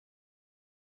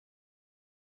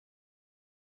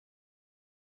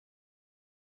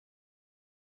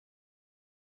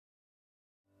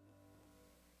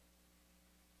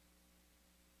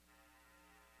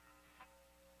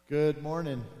Good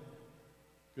morning.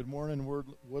 Good morning,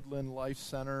 Woodland Life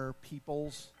Center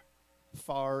peoples,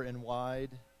 far and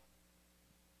wide.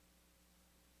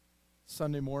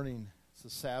 Sunday morning, it's the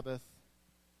Sabbath.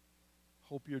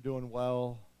 Hope you're doing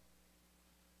well.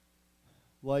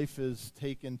 Life is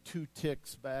taking 2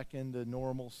 ticks back into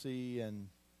normalcy, and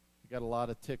we got a lot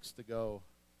of ticks to go.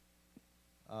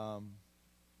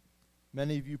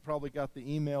 Many of you probably got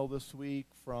the email this week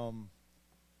from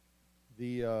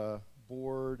the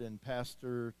board and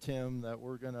Pastor Tim that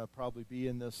we're going to probably be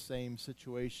in this same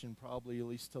situation probably at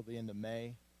least till the end of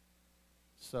May.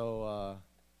 So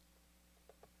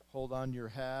hold on your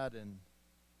hat, and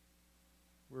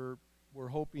we're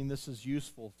hoping this is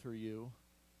useful for you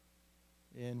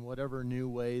in whatever new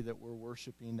way that we're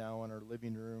worshiping now in our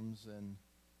living rooms and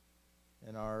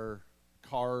in our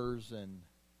cars and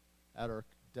at our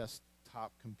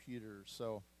desktop computers.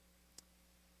 So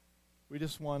we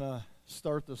just want to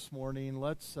start this morning.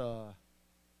 Let's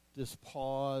just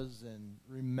pause and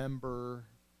remember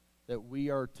that we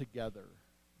are together,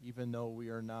 even though we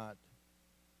are not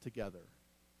together.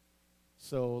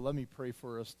 So let me pray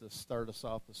for us to start us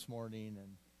off this morning.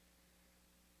 And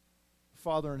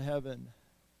Father in heaven,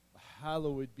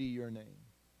 hallowed be your name.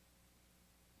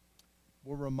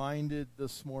 We're reminded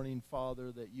this morning,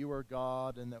 Father, that you are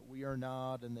God and that we are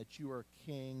not, and that you are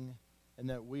King and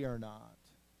that we are not.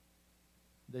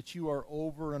 That you are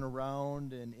over and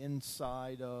around and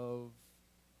inside of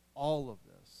all of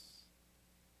this.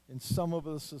 And some of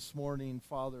us this morning,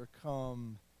 Father,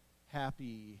 come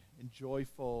happy and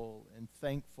joyful and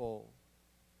thankful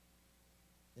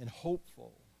and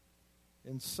hopeful.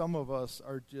 And some of us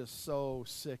are just so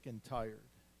sick and tired.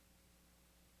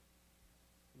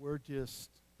 We're just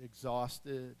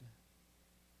exhausted.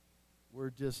 We're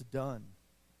just done.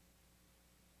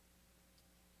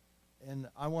 And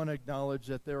I want to acknowledge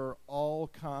that there are all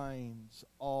kinds,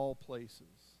 all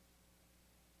places.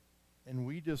 And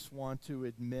we just want to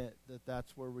admit that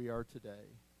that's where we are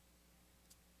today.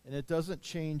 And it doesn't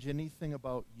change anything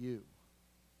about you.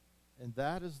 And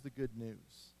that is the good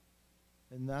news.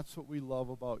 And that's what we love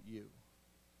about you.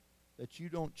 That you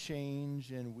don't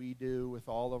change, and we do, with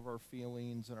all of our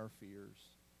feelings and our fears.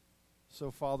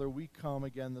 So, Father, we come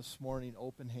again this morning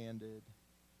open-handed,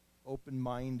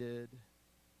 open-minded,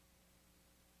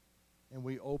 and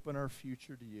we open our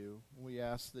future to you. We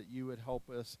ask that you would help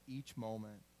us each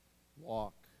moment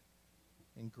walk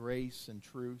in grace and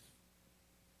truth.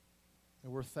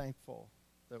 And we're thankful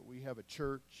that we have a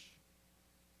church,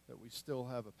 that we still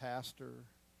have a pastor,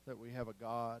 that we have a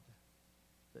God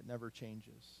that never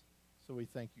changes. So we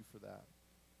thank you for that.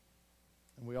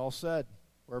 And we all said,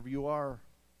 wherever you are,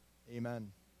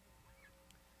 amen.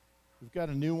 We've got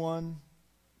a new one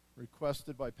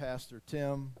requested by Pastor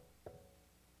Tim.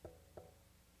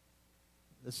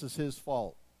 This is his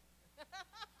fault.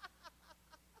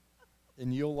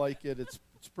 And you'll like it. It's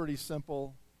pretty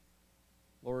simple.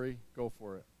 Lori, go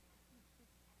for it.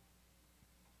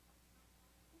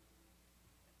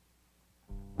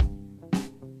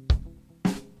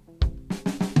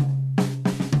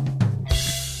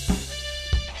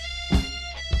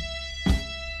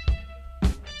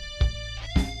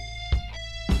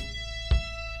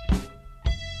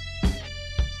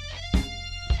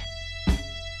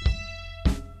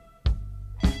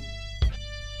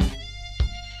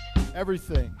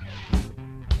 Everything.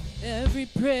 Every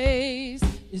praise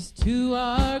is to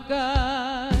our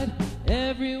God.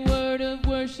 Every word of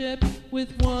worship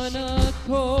with one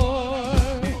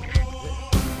accord.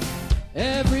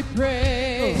 Every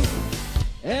praise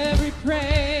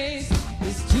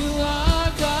is to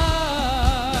our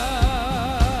God.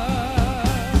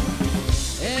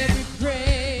 Every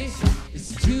praise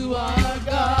is to our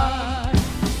God.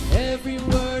 Every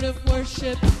word of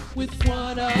worship with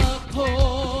one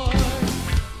accord.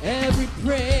 Every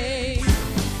praise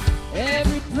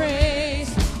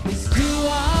is to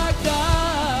our God.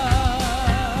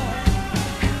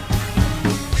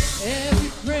 Every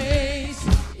praise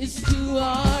is to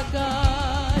our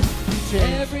God.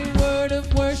 Every word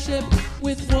of worship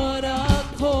with one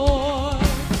accord.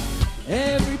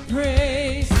 Every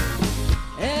praise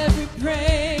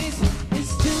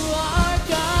is to our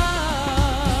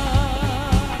God.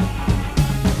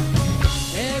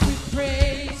 Every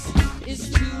praise is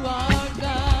to our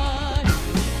God.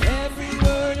 Every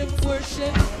word of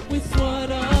worship with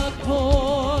one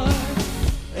accord.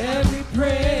 Every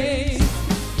praise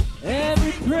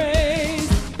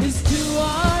is to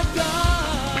our God.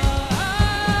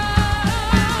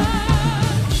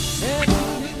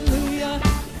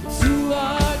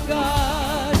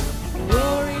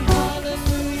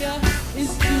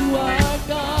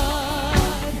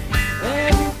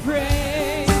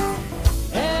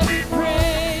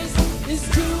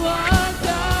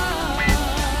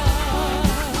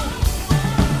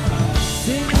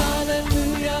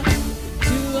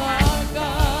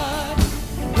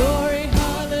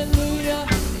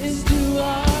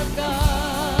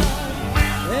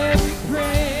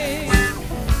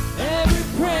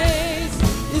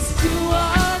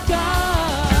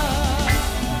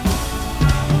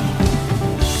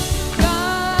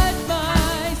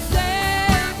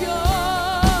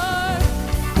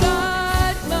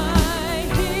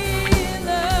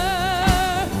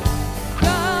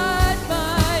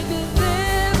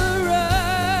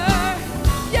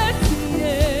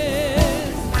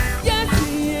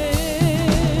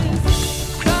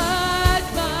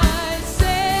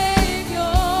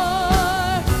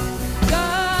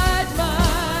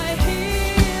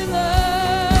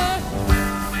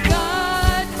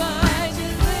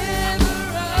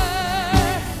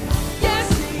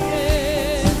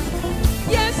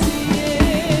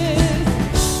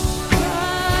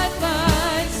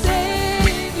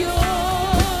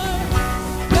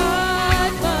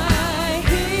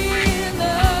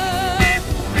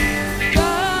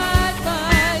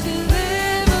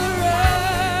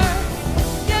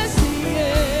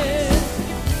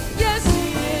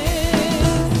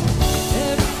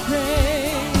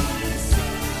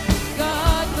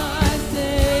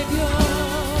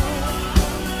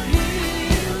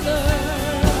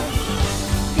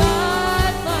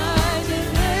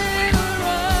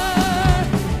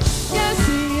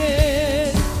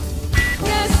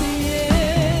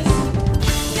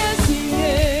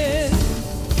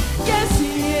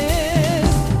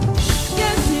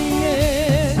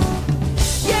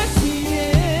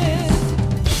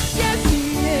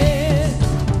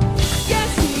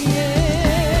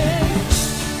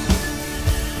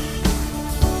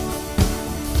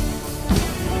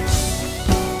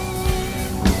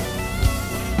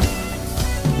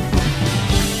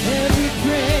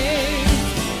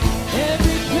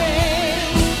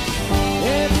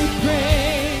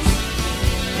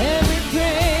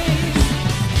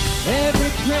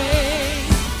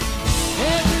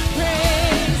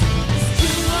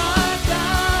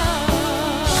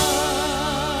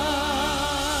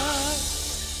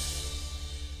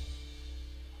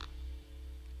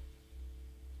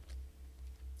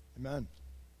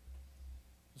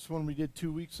 one we did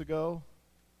 2 weeks ago.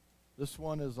 This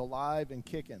one is alive and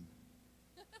kicking.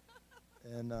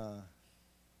 And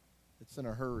it's in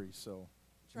a hurry, so.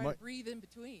 Try to breathe in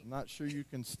between. I'm not sure you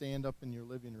can stand up in your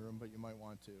living room, but you might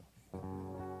want to.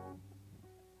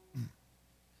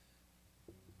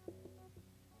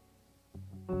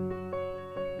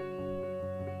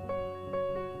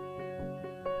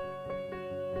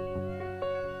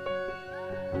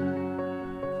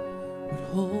 What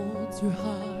holds your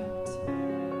heart?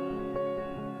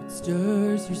 What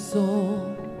stirs your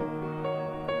soul?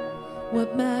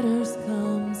 What matters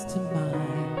comes to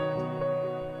mind.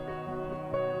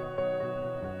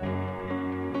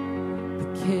 The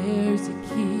cares you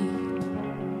keep,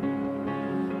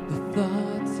 the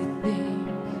thoughts you think,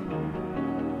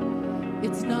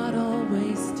 it's not all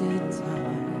wasted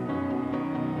time.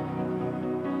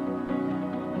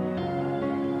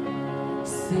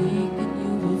 Seek and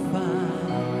you will find.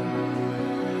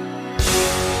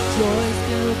 Joy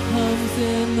still comes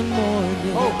in the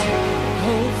morning.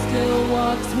 Hope still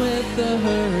walks with the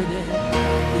hurting.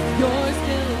 If you're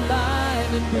still alive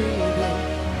and breathing,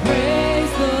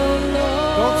 praise the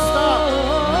Lord. Don't stop.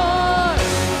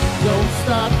 Don't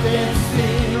stop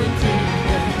dancing and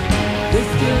dreaming. There's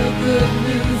still good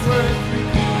news worth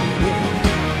repeating.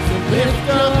 So lift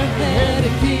up your head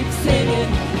and keep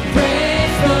singing.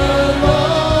 Praise the Lord.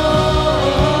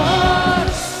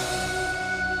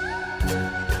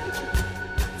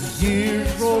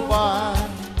 Years roll by.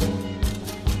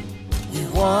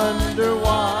 Wonder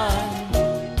why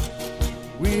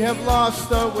we have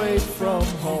lost our way from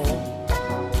home.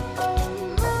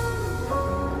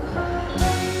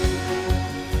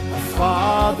 A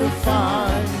father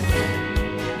finds,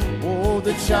 oh,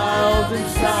 the child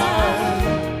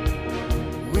inside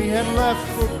we had left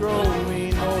for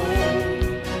growing old.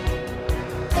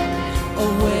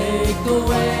 Awake,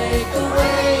 awake,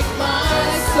 awake,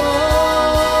 my soul.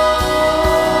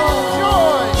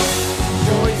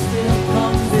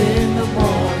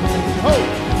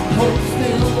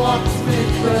 Walks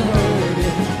with the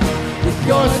hurting. If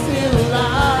you're still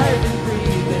alive and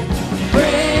breathing,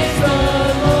 praise the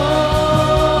Lord.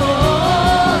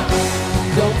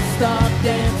 Don't stop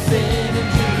dancing and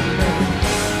dreaming.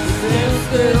 There's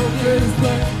still good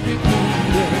worth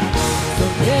repeating. So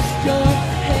lift your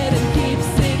head and keep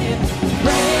singing.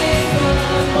 Praise the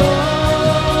Lord.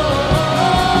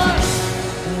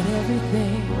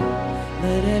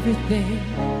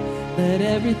 Let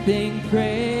everything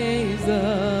praise the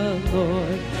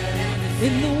Lord.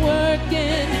 In the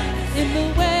working, in the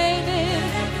waiting,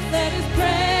 let us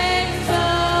praise the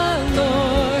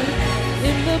Lord.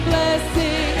 In the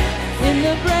blessing, in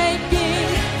the breaking,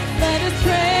 let us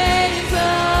praise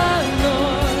the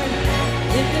Lord.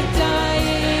 In the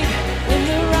dying, in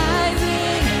the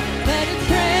rising, let us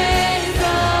praise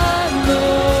the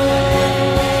Lord.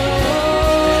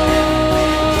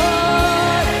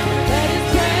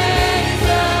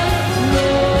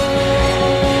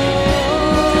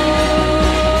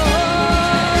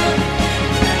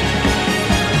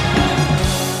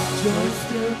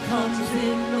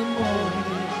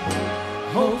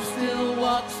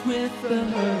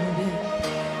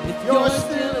 You're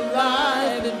still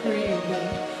alive and breathing.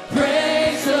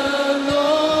 Praise the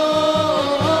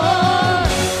Lord.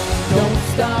 Don't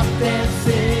stop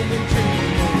dancing and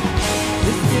dreaming.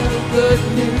 There's still good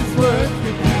news worth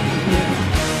repeating.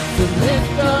 So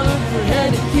lift up your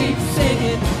head and keep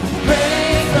singing.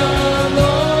 Praise the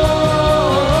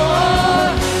Lord.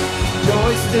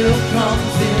 Joy still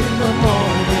comes in the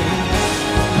morning.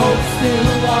 Hope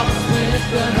still walks with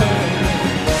the hurting.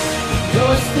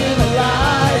 You're still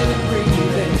alive and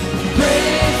breathing.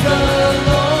 Praise the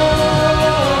Lord.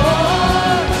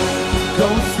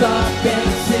 Don't stop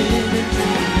dancing and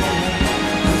dreaming.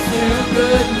 There's still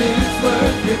good news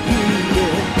worth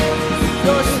repeating.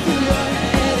 You're still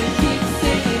ahead and keep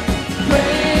singing.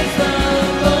 Praise the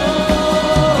Lord.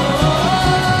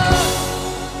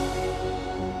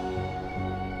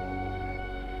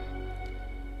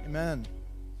 Amen.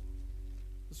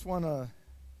 Just want to.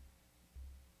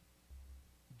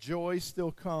 Joy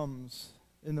still comes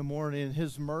in the morning.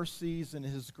 His mercies and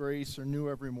His grace are new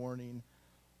every morning.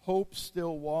 Hope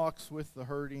still walks with the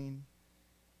hurting.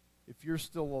 If you're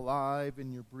still alive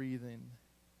and you're breathing,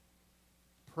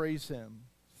 praise Him.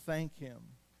 Thank Him.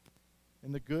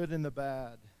 In the good and the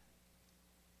bad,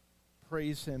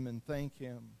 praise Him and thank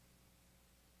Him.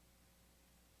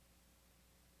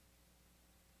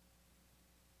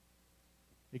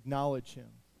 Acknowledge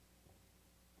Him.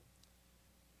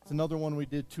 It's another one we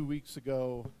did 2 weeks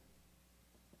ago.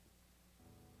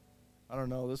 I don't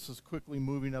know, this is quickly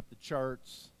moving up the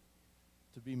charts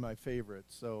to be my favorite.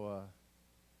 So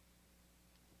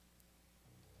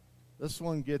This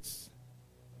one gets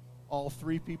all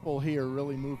three people here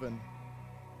really moving.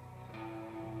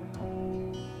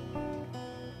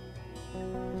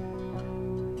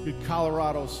 Good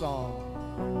Colorado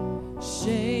song.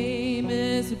 Shame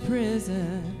is a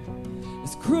prison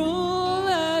as cruel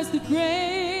as the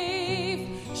grave.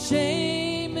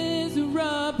 Shame is a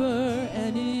robber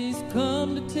and he's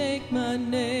come to take my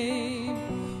name.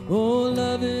 Oh,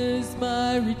 love is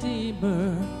my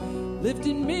redeemer,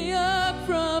 lifting me up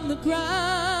from the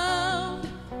ground.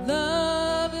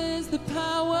 Love is the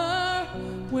power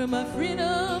where my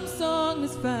freedom song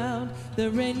is found.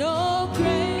 There ain't no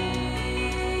grave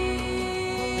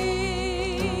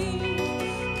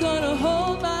gonna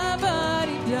hold my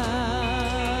body down.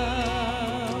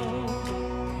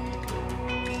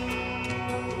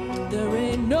 There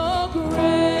ain't no grave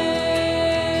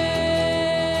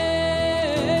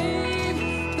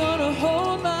gonna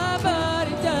hold my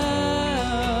body down.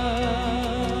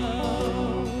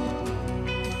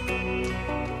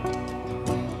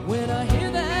 When I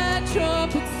hear that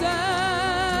trumpet sound,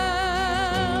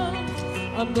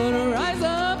 I'm gonna rise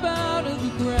up out of the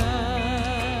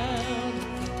ground.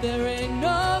 There ain't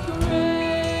no grave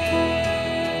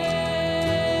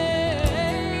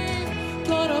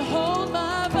gonna hold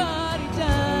my body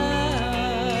down.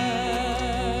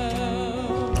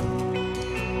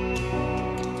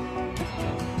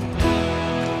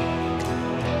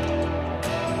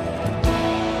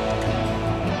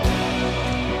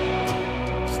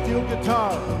 Steel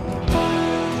guitar.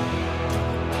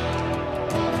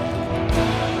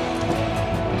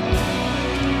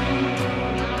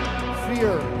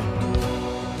 Fear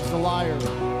is a liar.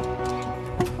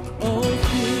 Oh,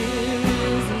 fear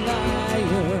is a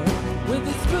liar with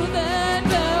a smooth and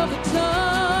velvet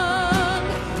tongue.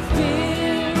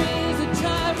 Fear is a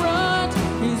tyrant,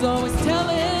 he's always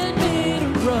telling me to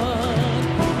run.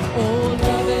 Oh,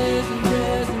 love is a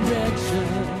resurrection,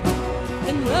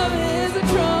 and love is a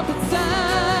trumpet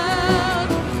sound.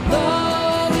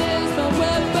 Love is my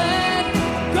weapon,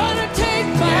 gonna take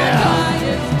my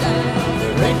giants down.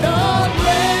 There ain't no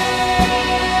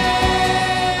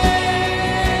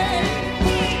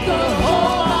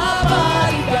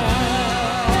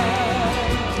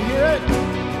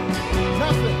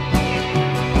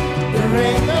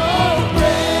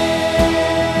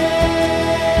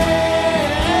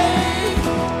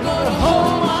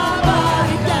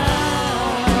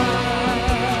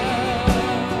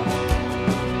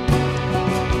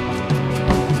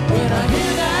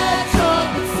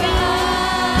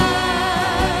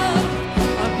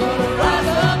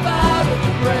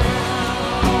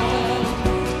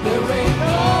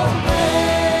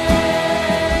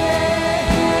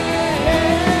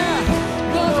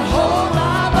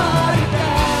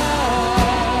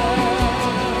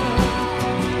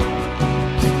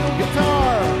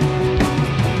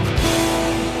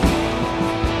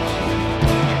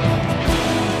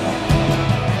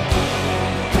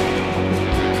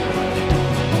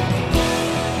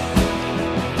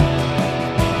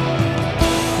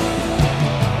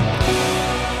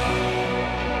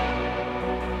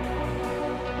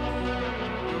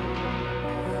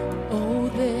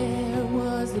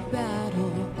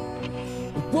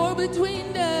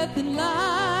between death and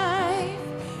life.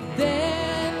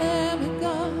 Then Lamb of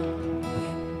God,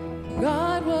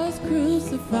 God was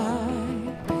crucified,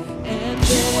 and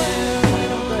there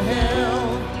went on the hell,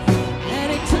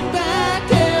 and He took back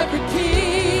every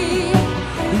key.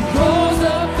 He rose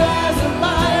up as a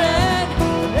lion,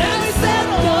 and He set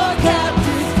the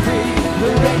captives free.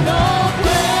 There ain't no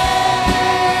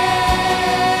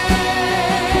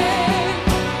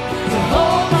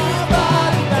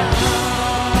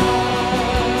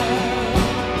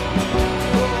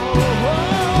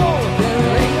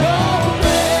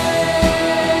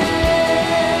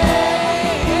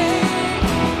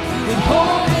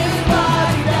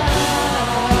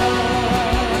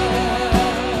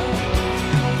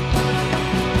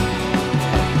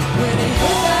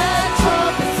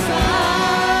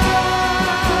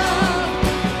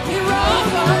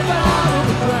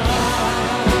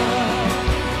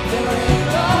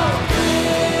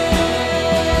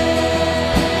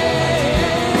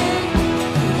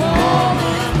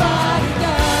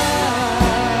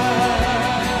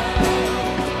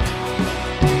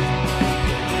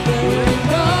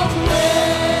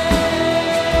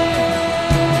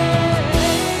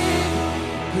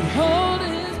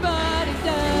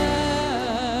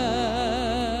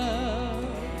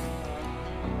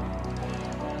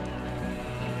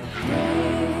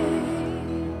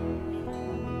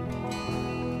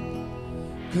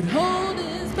could hold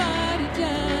his body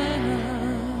down.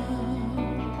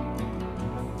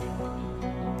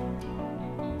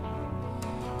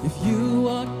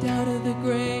 walked out of the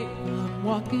grave, I'm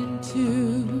walking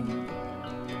too.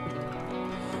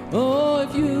 Oh,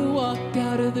 if you walked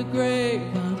out of the grave,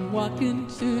 I'm walking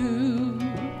too.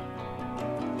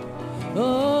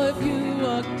 Oh, if you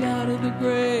walked out of the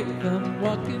grave, I'm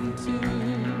walking too.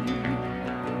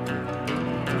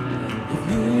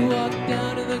 If you walked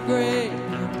out of the grave,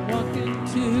 I'm walking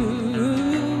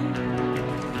too.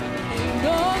 Ain't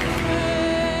no grave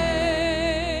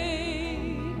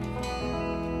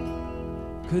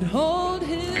could hold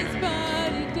his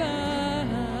body down.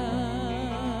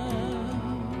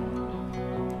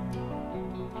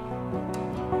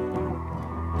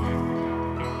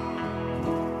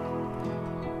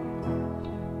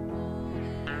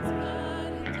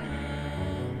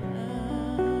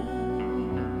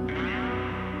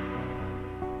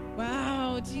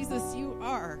 Wow, Jesus, you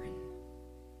are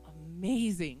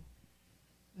amazing.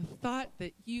 The thought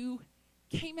that you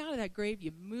came out of that grave,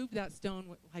 you moved that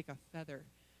stone like a feather.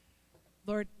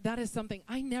 Lord, that is something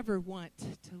I never want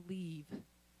to leave.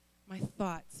 My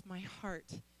thoughts, my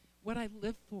heart, what I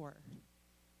live for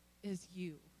is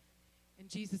you. And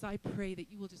Jesus, I pray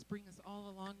that you will just bring us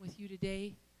all along with you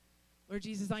today. Lord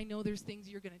Jesus, I know there's things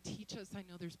you're going to teach us. I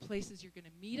know there's places you're going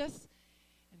to meet us.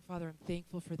 And Father, I'm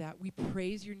thankful for that. We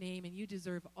praise your name, and you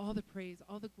deserve all the praise,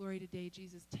 all the glory today.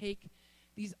 Jesus, take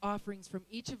these offerings from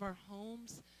each of our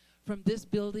homes, from this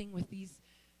building with these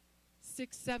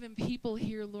 6, 7 people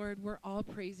here, Lord. We're all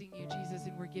praising you, Jesus,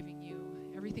 and we're giving you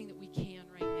everything that we can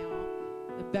right now,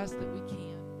 the best that we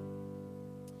can.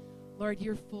 Lord,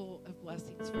 you're full of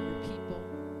blessings for your people.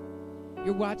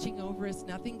 You're watching over us.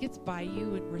 Nothing gets by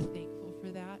you, and we're thankful for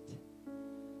that.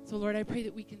 So, Lord, I pray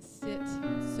that we can sit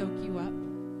and soak you up,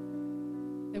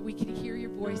 that we can hear your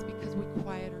voice because we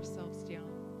quiet ourselves down,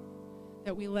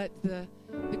 that we let the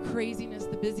craziness,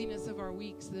 the busyness of our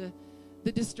weeks, the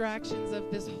distractions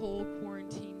of this whole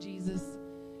quarantine, Jesus,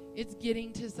 it's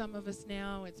getting to some of us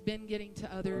now. It's been getting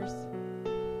to others.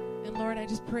 And Lord, I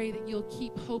just pray that you'll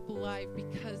keep hope alive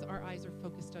because our eyes are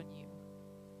focused on you.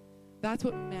 That's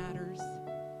what matters,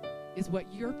 is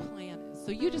what your plan is. So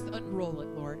you just unroll it,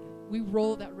 Lord. We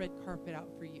roll that red carpet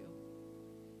out for you.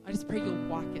 I just pray you'll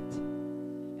walk it.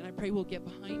 And I pray we'll get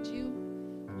behind you.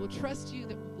 We'll trust you,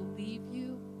 that we'll believe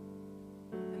you,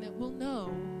 and that we'll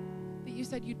know that you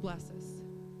said you'd bless us.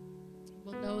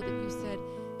 We'll know that you said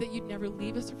that you'd never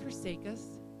leave us or forsake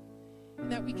us,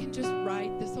 and that we can just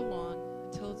ride this along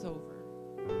until it's over.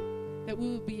 That we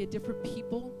will be a different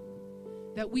people,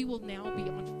 that we will now be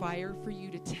on fire for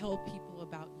you to tell people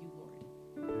about you, Lord.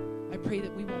 I pray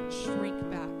that we won't shrink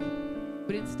back,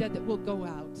 but instead that we'll go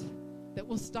out, that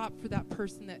we'll stop for that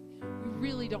person that we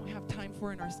really don't have time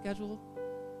for in our schedule.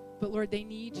 But Lord, they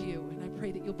need you, and I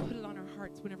pray that you'll put it on our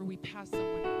hearts whenever we pass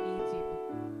someone that needs you.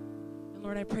 And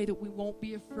Lord, I pray that we won't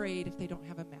be afraid if they don't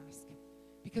have a mask,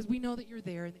 because we know that you're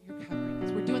there and that you're covering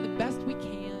us. We're doing the best we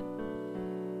can.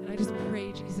 And I just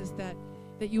pray, Jesus, that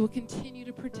you will continue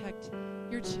to protect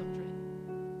your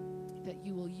children, that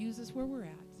you will use us where we're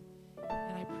at.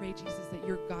 And I pray, Jesus, that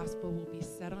your gospel will be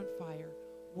set on fire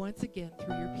once again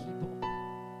through your people.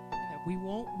 We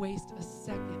won't waste a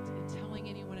second in telling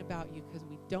anyone about you, because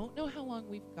we don't know how long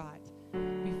we've got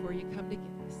before you come to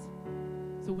get us.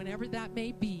 So whenever that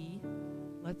may be,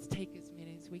 let's take as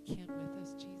many as we can with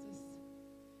us, Jesus.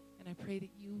 And I pray that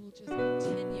you will just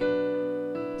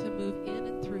continue to move in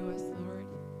and through us, Lord.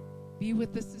 Be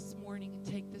with us this morning and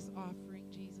take this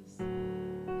offering, Jesus.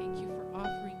 Thank you for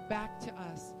offering back to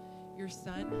us your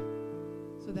Son,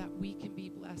 so that we can be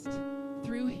blessed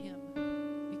through him,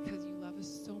 because you love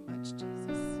us so much,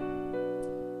 Jesus.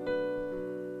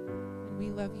 And we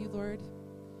love you, Lord.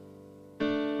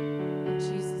 In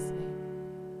Jesus' name.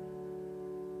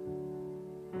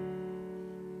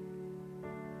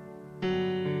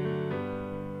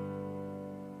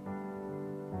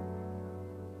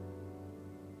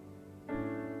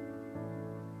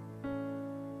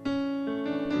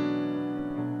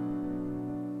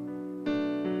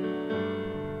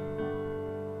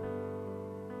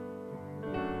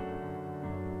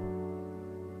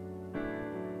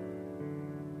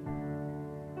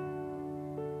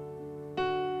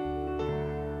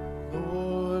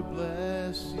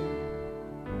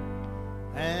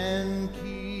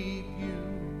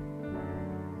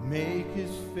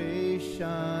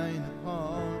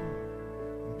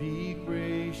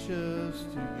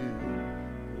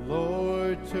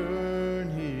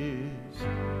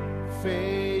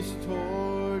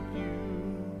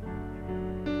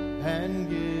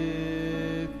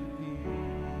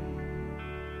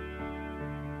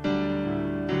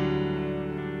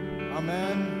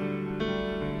 Amen.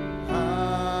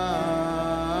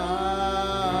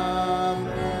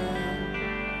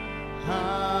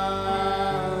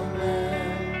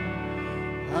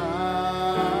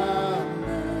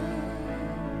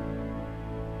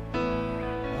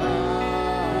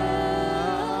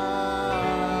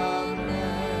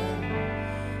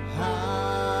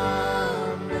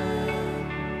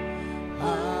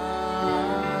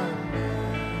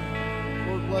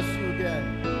 bless you again.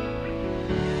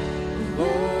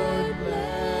 Lord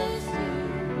bless you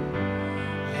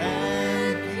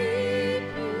and keep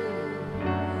you.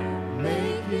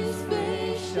 Make his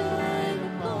face shine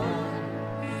upon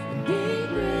and be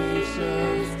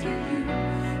gracious to you.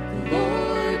 The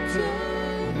Lord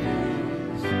turn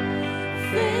his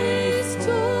face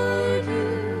toward you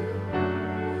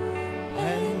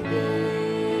and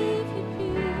give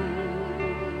you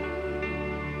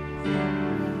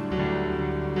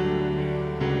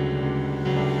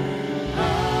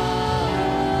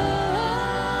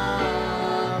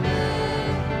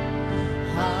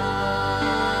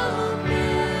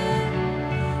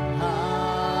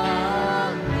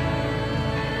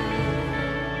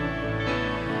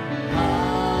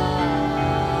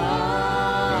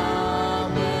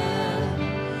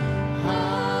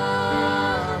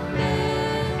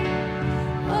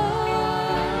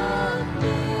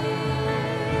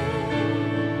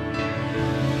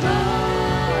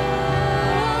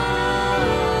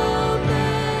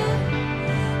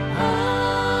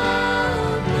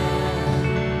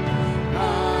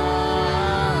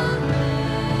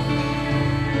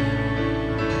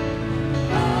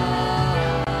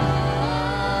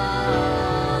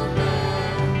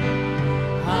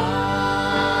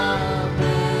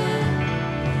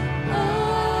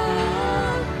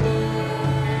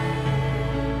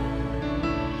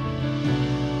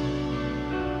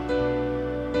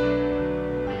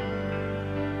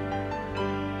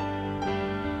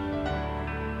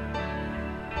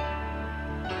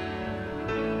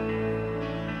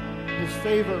His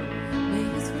favor. May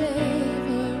his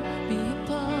favor be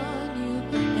upon you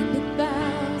and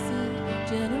 1,000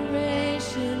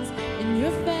 generations in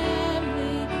your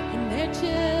family and their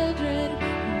children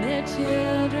and their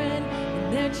children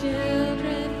and their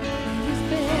children. May his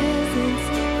presence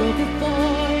go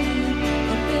before you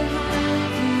and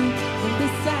behind you and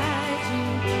beside you,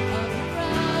 all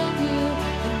around you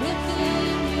and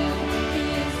within you. He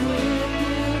is with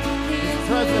you. He is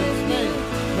Presence, with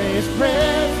you. may his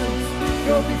presence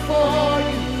go before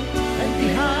you and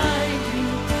behind you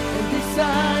and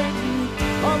beside you,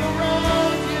 all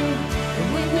around you and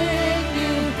within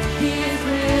you. He is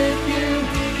with you.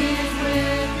 He is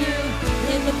with you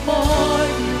In the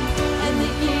morning and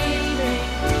the evening,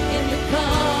 in the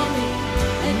coming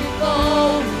and your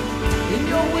going, in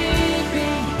your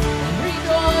weeping and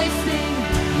rejoicing.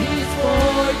 he is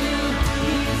for you,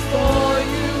 he is for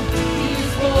you, he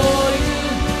is for you,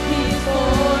 he is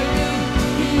for you,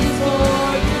 he is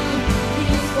for you, he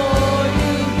is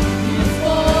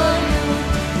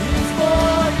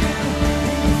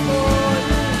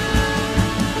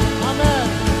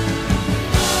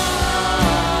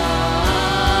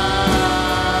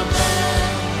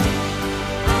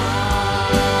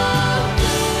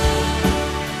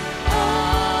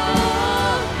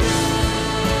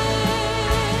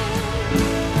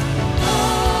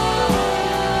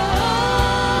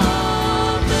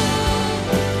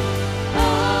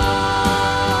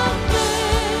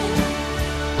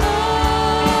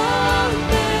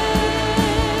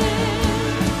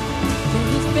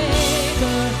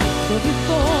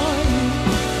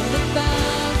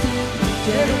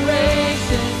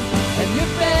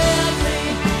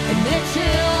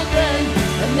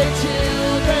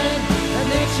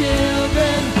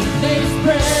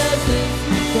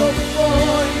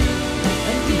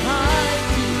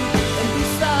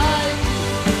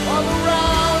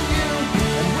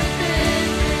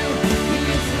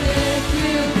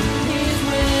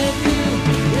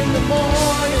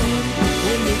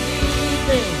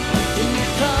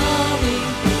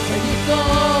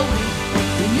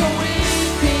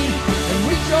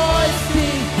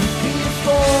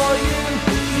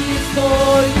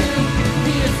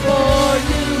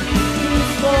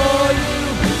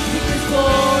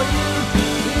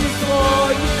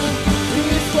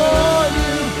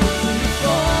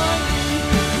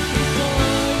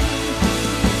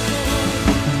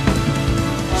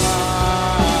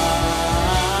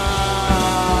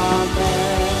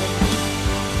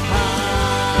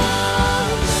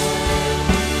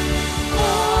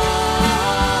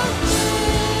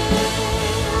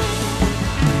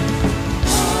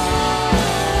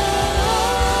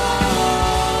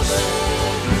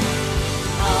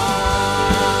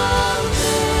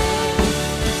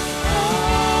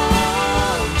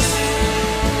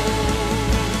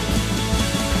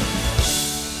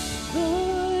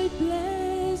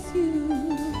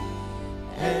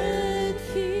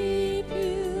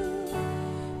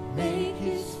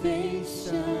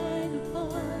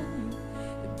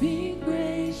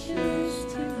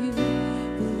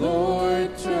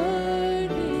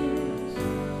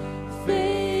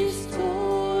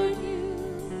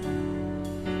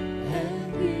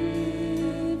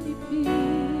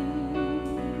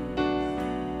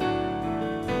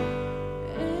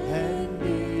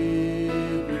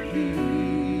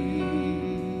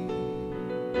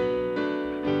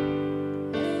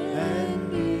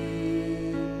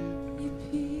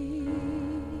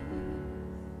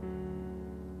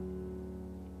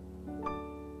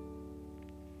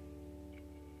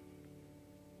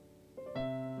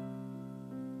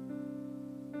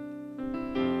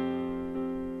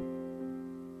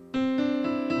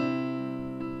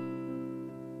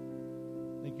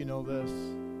know this.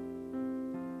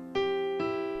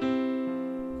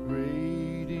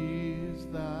 Great is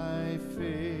thy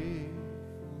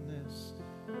faithfulness,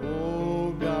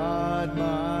 O God,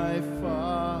 my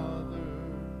Father.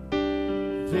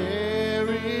 There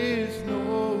is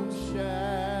no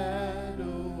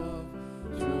shadow of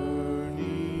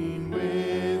turning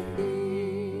with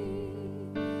thee.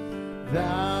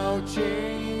 Thou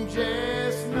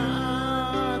changest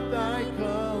not, thy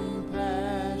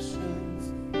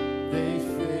compassions, they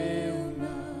fail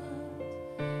not.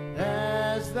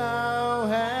 As thou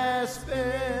hast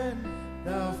been,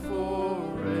 thou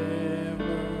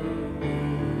forever will be.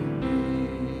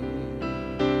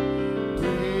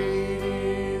 Great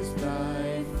is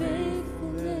thy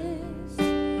faithfulness,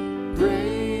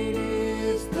 great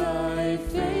is thy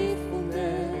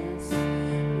faithfulness.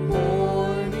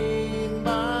 Morning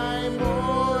by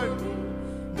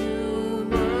morning, new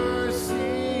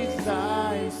mercies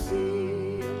I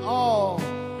see. All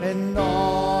and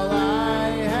all I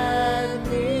had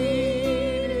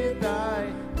needed,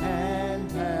 thy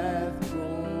hand hath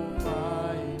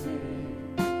provided.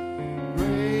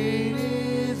 Great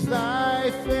is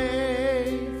thy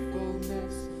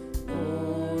faithfulness,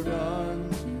 Lord,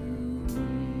 unto me.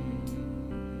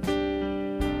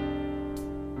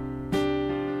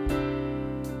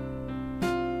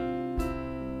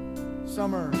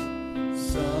 Summer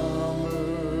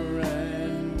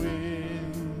and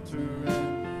winter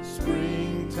and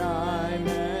springtime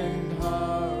and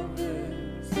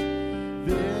harvest,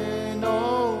 then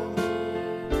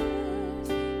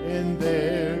in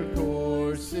their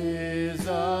courses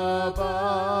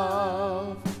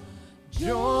above,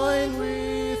 join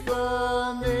with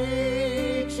all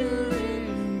nature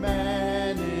in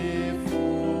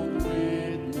manifold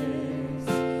witness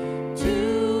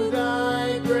to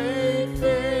thy great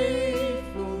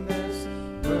faithfulness,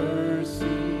 mercy,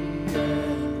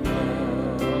 and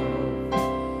love.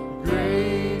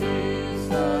 Great is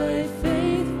thy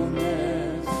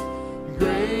faithfulness,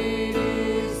 great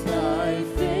is thy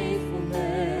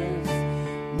faithfulness.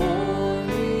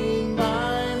 Morning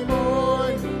by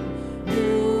morning,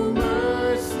 new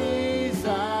mercies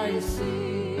I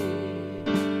see.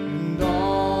 And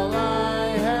all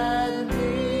I had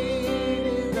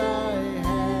needed, thy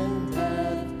hand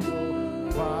hath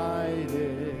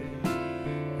provided.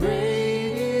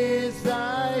 Great is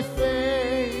thy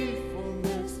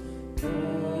faithfulness,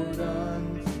 Lord,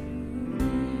 unto me.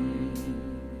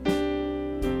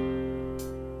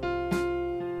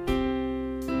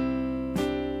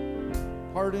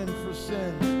 Pardon for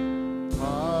sin,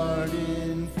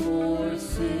 pardon for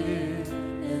sin,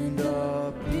 and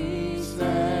a peace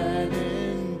that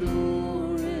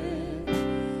endureth.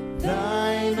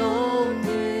 Thine own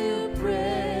near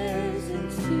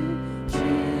presence to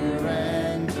cheer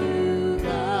and to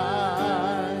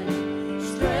guide.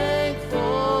 Strength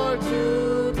for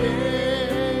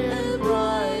today and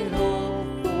bright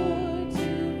hope for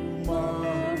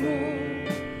tomorrow.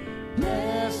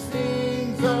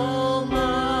 Blessings all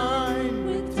mine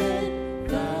with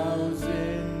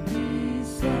 10,000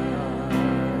 beside.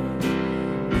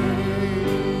 Great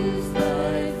is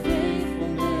thy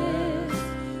faithfulness,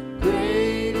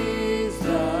 great is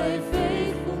thy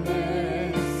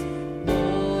faithfulness.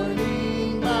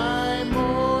 Morning by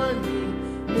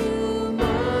morning, new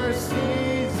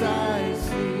mercies I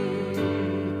see.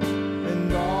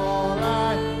 And all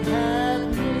I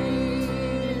have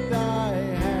needed, thy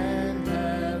hand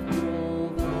hath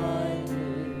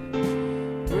provided.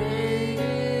 Great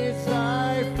is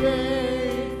thy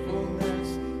faithfulness,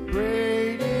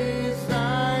 great is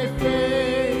thy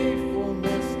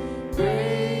faithfulness,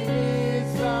 great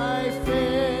is thy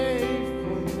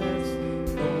faithfulness,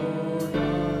 Lord,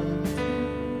 unto me.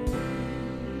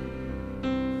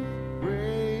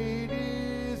 Great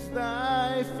is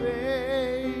thy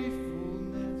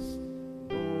faithfulness,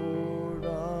 Lord,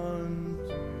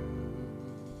 unto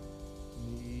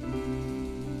me.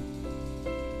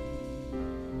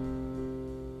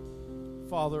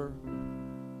 Father,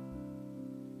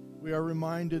 we are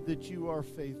reminded that you are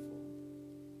faithful,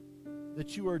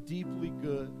 that you are deeply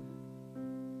good,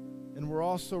 and we're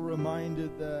also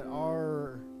reminded that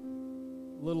our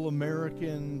little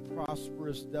American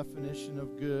prosperous definition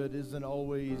of good isn't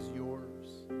always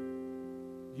yours.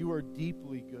 You are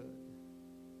deeply good.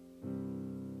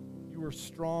 You are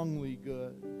strongly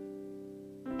good.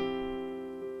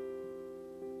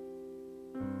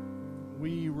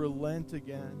 We relent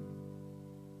again.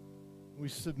 We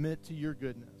submit to your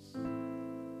goodness,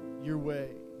 your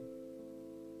way,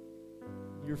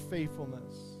 your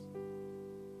faithfulness.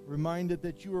 Reminded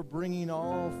that you are bringing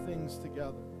all things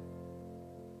together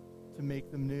to make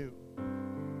them new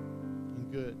and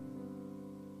good.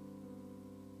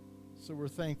 So we're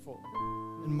thankful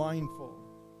and mindful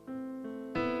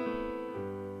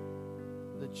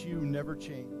that you never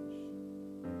change.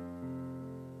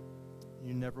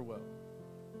 You never will.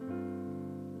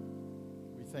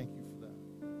 We thank you for that.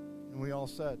 And we all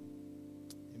said,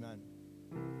 amen.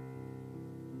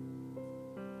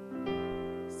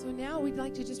 So now we'd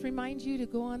like to just remind you to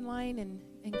go online and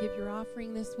give your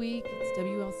offering this week. It's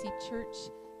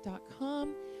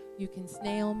WLCchurch.com. You can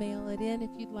snail mail it in if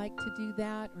you'd like to do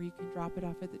that, or you can drop it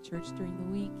off at the church during the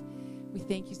week. We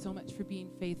thank you so much for being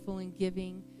faithful and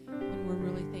giving, and we're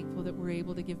really thankful that we're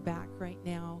able to give back right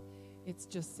now. It's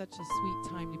just such a sweet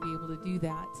time to be able to do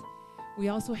that. We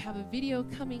also have a video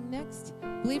coming next.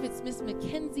 I believe it's Miss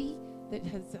Mackenzie that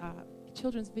has a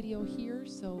children's video here,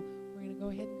 so we're going to go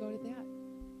ahead and go to that.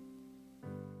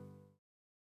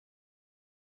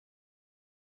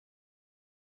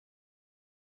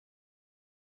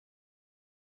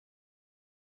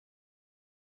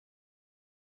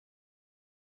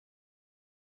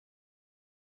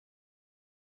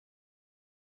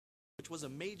 Which was a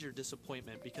major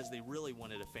disappointment because they really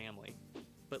wanted a family.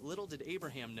 But little did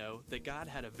Abraham know that God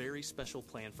had a very special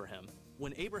plan for him.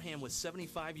 When Abraham was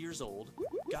 75 years old,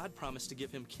 God promised to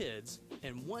give him kids,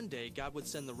 and one day God would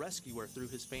send the rescuer through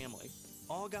his family.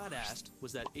 All God asked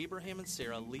was that Abraham and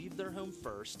Sarah leave their home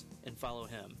first and follow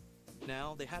him.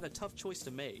 Now, they had a tough choice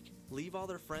to make: leave all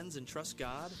their friends and trust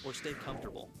God, or stay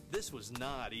comfortable. This was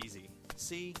not easy.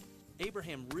 See,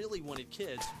 Abraham really wanted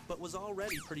kids, but was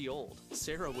already pretty old.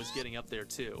 Sarah was getting up there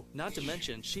too. Not to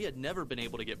mention, she had never been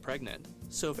able to get pregnant.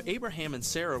 So if Abraham and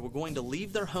Sarah were going to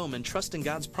leave their home and trust in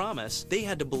God's promise, they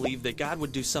had to believe that God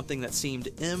would do something that seemed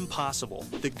impossible.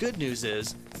 The good news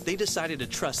is, they decided to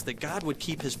trust that God would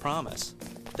keep his promise.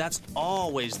 That's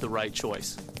always the right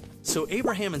choice. So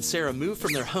Abraham and Sarah moved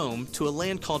from their home to a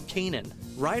land called Canaan.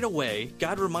 Right away,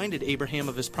 God reminded Abraham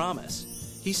of his promise.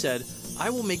 He said, "I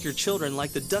will make your children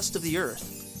like the dust of the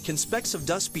earth." Can specks of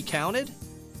dust be counted?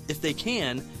 If they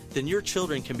can, then your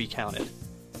children can be counted.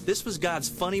 This was God's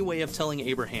funny way of telling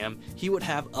Abraham he would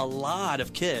have a lot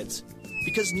of kids,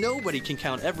 because nobody can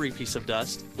count every piece of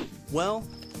dust. Well,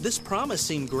 this promise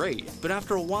seemed great, but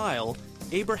after a while,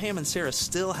 Abraham and Sarah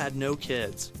still had no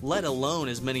kids, let alone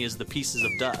as many as the pieces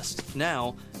of dust.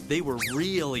 Now, they were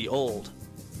really old.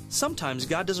 Sometimes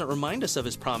God doesn't remind us of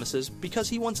his promises because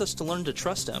he wants us to learn to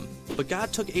trust him. But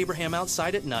God took Abraham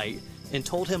outside at night and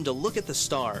told him to look at the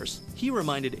stars. He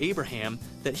reminded Abraham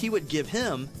that he would give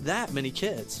him that many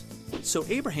kids. So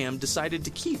Abraham decided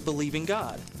to keep believing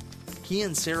God. He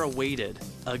and Sarah waited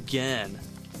again.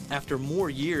 After more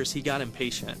years, he got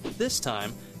impatient. This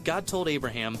time, God told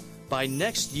Abraham, by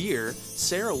next year,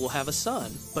 Sarah will have a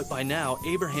son. But by now,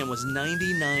 Abraham was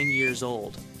 99 years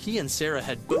old. He and Sarah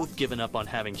had both given up on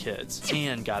having kids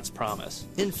and God's promise.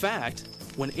 In fact,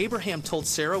 when Abraham told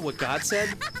Sarah what God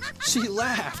said, she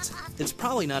laughed. It's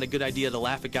probably not a good idea to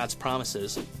laugh at God's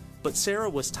promises, but Sarah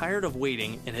was tired of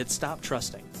waiting and had stopped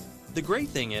trusting. The great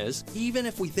thing is, even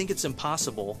if we think it's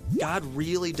impossible, God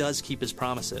really does keep his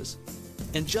promises.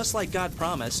 And just like God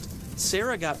promised,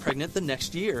 Sarah got pregnant the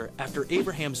next year after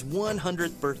Abraham's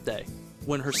 100th birthday.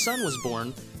 When her son was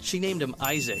born, she named him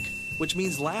Isaac, which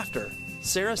means laughter.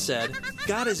 Sarah said,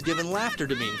 "God has given laughter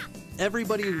to me.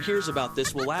 Everybody who hears about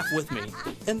this will laugh with me."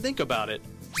 And think about it.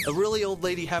 A really old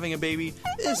lady having a baby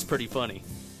is pretty funny.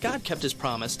 God kept his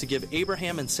promise to give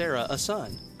Abraham and Sarah a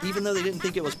son. Even though they didn't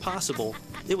think it was possible,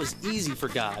 it was easy for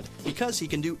God because he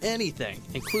can do anything,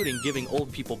 including giving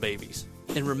old people babies.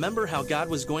 And remember how God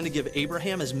was going to give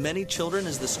Abraham as many children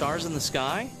as the stars in the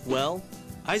sky? Well,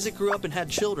 Isaac grew up and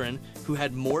had children who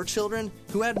had more children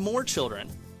who had more children.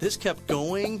 This kept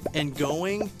going and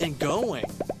going and going.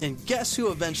 And guess who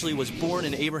eventually was born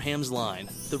in Abraham's line?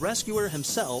 The rescuer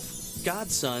himself,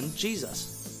 God's son,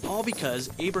 Jesus. All because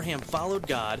Abraham followed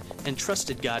God and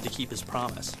trusted God to keep his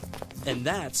promise. And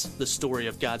that's the story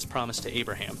of God's promise to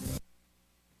Abraham.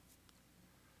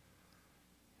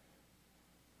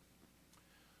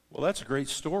 Well, that's a great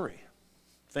story.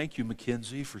 Thank you,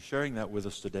 Mackenzie, for sharing that with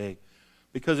us today,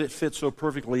 because it fits so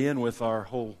perfectly in with our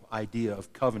whole idea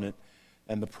of covenant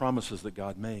and the promises that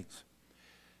God makes.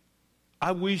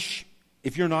 I wish,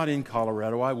 if you're not in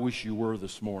Colorado, I wish you were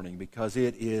this morning, because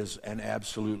it is an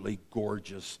absolutely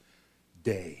gorgeous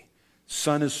day.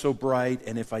 Sun is so bright,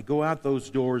 and if I go out those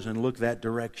doors and look that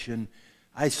direction,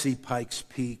 I see Pikes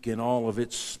Peak in all of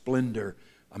its splendor,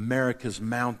 America's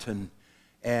mountain,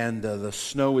 and the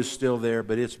snow is still there,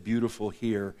 but it's beautiful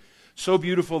here. So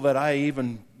beautiful that I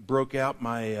even broke out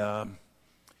my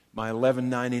my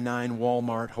 $11.99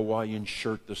 Walmart Hawaiian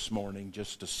shirt this morning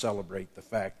just to celebrate the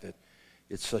fact that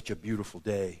it's such a beautiful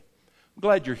day. I'm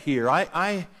glad you're here.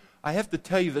 I I have to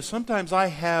tell you that sometimes I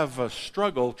have a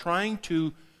struggle trying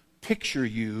to picture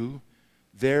you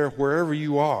there wherever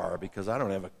you are, because I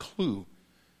don't have a clue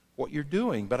what you're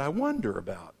doing. But I wonder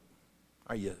about,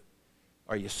 are you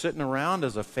sitting around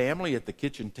as a family at the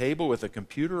kitchen table with a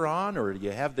computer on, or do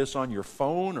you have this on your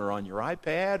phone or on your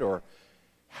iPad, or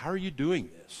how are you doing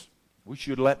this? Wish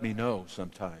you'd let me know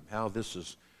sometime how this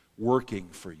is working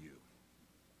for you.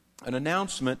 An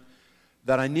announcement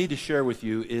that I need to share with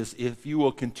you is, if you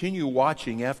will continue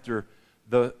watching after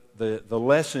the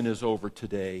lesson is over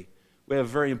today, we have a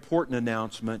very important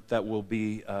announcement that will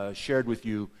be shared with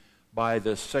you by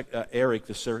Eric,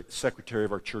 the secretary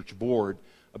of our church board,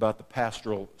 about the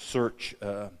pastoral search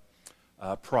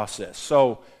process.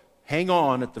 So hang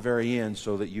on at the very end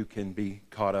so that you can be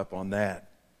caught up on that.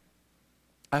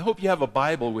 I hope you have a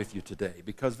Bible with you today,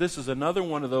 because this is another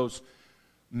one of those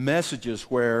messages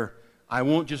where I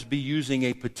won't just be using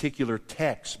a particular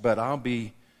text, but I'll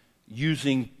be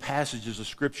using passages of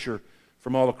Scripture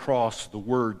from all across the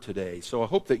Word today. So I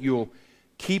hope that you'll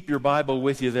keep your Bible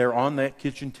with you there on that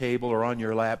kitchen table or on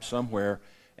your lap somewhere,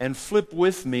 and flip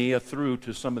with me through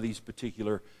to some of these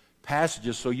particular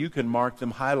passages so you can mark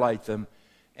them, highlight them,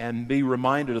 and be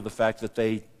reminded of the fact that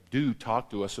they do talk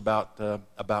to us about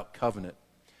covenant.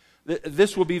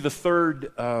 This will be the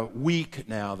third week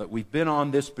now that we've been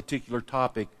on this particular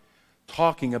topic,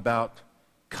 talking about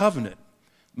covenant.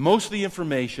 Most of the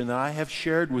information that I have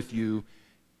shared with you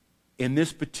in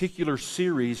this particular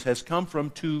series has come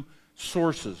from two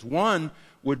sources. One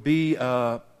would be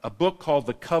a book called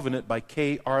The Covenant by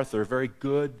Kay Arthur, very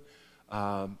good,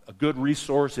 a good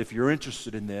resource if you're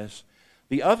interested in this.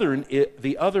 The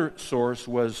other source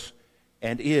was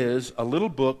and is a little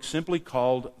book simply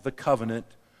called The Covenant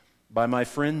by my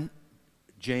friend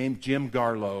Jim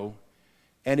Garlow.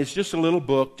 And it's just a little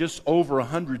book, just over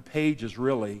 100 pages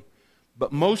really.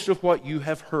 But most of what you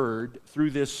have heard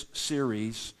through this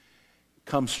series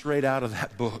comes straight out of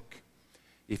that book.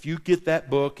 If you get that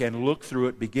book and look through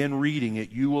it, begin reading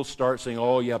it, you will start saying,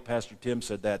 oh yeah, Pastor Tim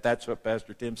said that. That's what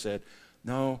Pastor Tim said.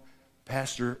 No,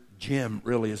 Pastor Jim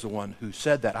really is the one who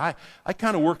said that. I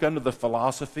kind of work under the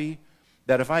philosophy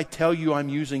that if I tell you I'm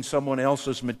using someone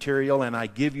else's material and I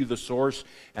give you the source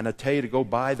and I tell you to go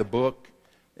buy the book,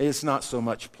 it's not so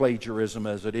much plagiarism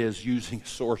as it is using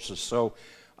sources. So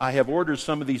I have ordered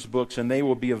some of these books, and they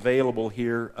will be available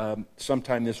here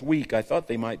sometime this week. I thought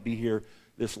they might be here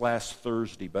this last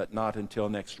Thursday, but not until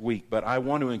next week. But I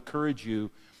want to encourage you,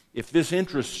 if this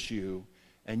interests you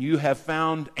and you have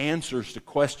found answers to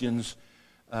questions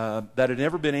that had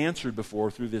never been answered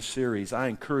before through this series, I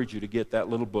encourage you to get that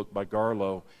little book by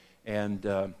Garlow, and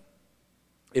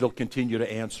it'll continue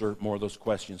to answer more of those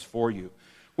questions for you.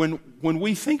 When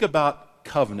we think about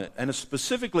covenant, and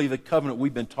specifically the covenant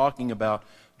we've been talking about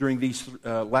during these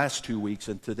last 2 weeks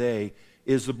and today,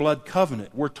 is the blood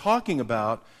covenant. We're talking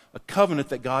about a covenant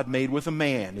that God made with a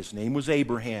man. His name was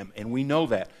Abraham, and we know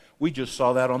that. We just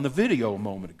saw that on the video a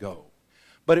moment ago.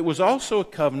 But it was also a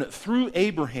covenant through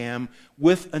Abraham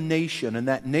with a nation, and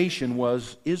that nation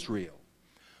was Israel.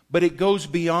 But it goes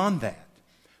beyond that.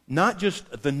 Not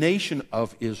just the nation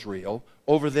of Israel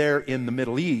over there in the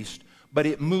Middle East, but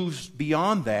it moves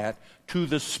beyond that to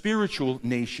the spiritual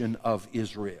nation of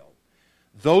Israel.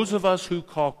 Those of us who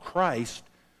call Christ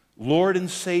Lord and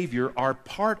Savior are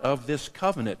part of this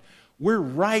covenant. We're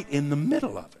right in the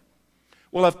middle of it.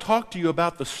 Well, I've talked to you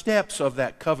about the steps of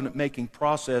that covenant-making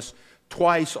process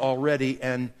twice already,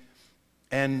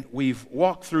 and we've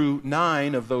walked through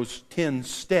 9 of those 10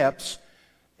 steps.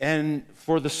 And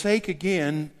for the sake,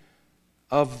 again,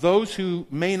 of those who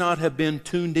may not have been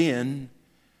tuned in,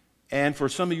 and for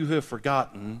some of you who have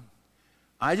forgotten,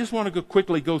 I just want to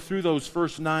quickly go through those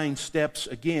first 9 steps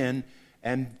again,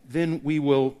 and then we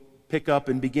will pick up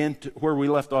and begin to where we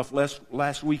left off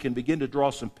last week and begin to draw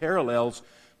some parallels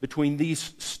between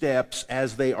these steps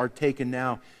as they are taken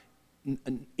now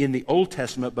in the Old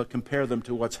Testament, but compare them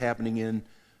to what's happening in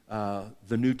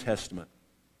the New Testament.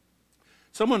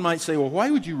 Someone might say, well, why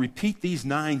would you repeat these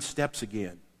 9 steps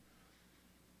again?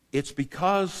 It's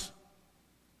because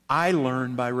I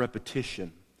learn by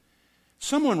repetition.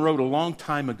 Someone wrote a long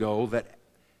time ago that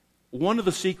one of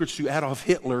the secrets to Adolf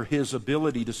Hitler, his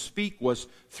ability to speak, was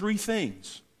 3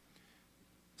 things.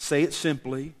 Say it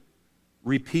simply,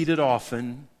 repeat it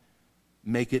often,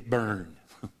 make it burn.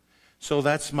 So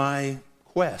that's my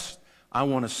quest. I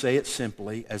want to say it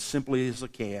simply as I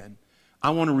can. I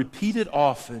want to repeat it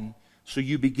often so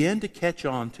you begin to catch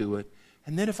on to it.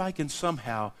 And then if I can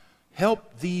somehow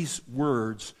help these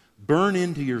words burn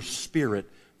into your spirit,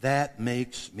 that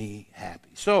makes me happy.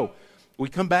 So we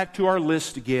come back to our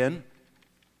list again.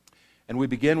 And we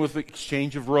begin with the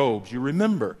exchange of robes. You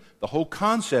remember, the whole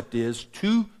concept is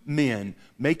two men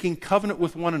making covenant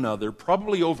with one another,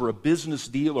 probably over a business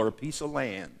deal or a piece of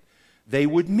land. They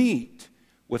would meet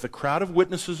with a crowd of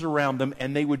witnesses around them,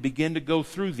 and they would begin to go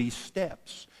through these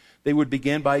steps. They would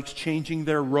begin by exchanging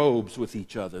their robes with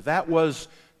each other. That was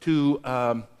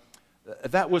to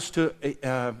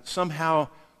somehow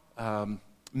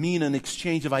mean an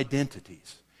exchange of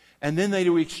identities. And then they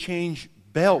would exchange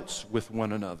belts with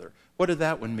one another. What did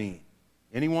that one mean?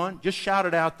 Anyone? Just shout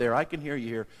it out there. I can hear you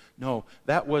here. No,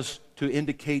 that was to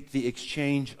indicate the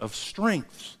exchange of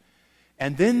strengths.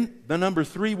 And then the number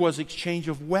 3 was exchange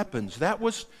of weapons. That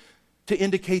was to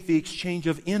indicate the exchange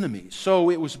of enemies.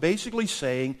 So it was basically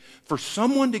saying, for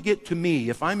someone to get to me,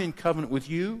 if I'm in covenant with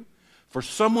you, for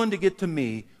someone to get to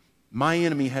me, my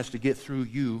enemy has to get through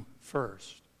you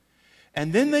first.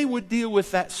 And then they would deal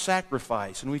with that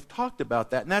sacrifice, and we've talked about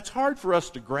that. And that's hard for us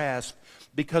to grasp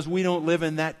because we don't live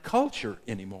in that culture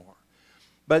anymore.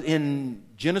 But in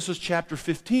Genesis chapter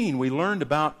 15, we learned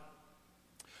about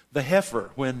the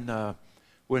heifer when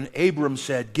Abram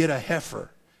said, get a heifer.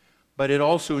 But it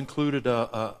also included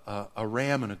a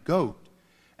ram and a goat.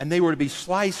 And they were to be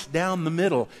sliced down the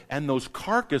middle, and those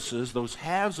carcasses, those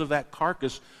halves of that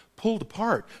carcass, pulled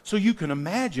apart. So you can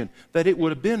imagine that it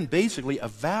would have been basically a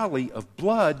valley of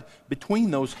blood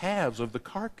between those halves of the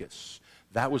carcass.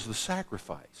 That was the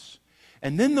sacrifice.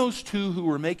 And then those two who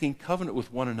were making covenant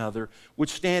with one another would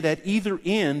stand at either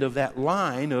end of that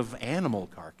line of animal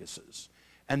carcasses.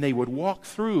 And they would walk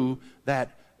through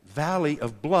that valley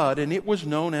of blood, and it was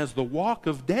known as the walk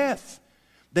of death.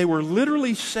 They were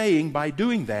literally saying by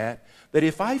doing that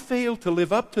if I fail to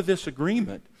live up to this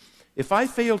agreement, if I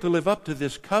fail to live up to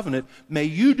this covenant, may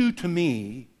you do to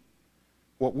me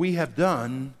what we have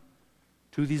done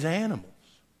to these animals.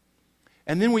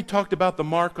 And then we talked about the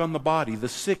mark on the body, the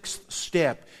 6th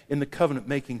step in the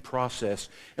covenant-making process.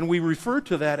 And we referred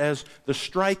to that as the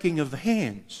striking of the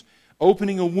hands,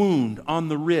 opening a wound on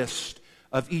the wrist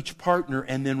of each partner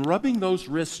and then rubbing those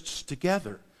wrists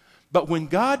together. But when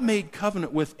God made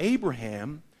covenant with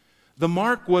Abraham, the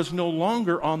mark was no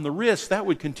longer on the wrist. That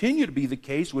would continue to be the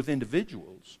case with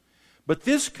individuals. But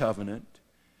this covenant,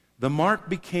 the mark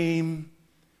became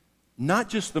not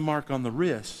just the mark on the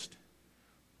wrist,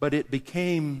 but it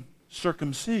became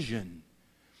circumcision.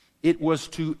 It was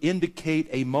to indicate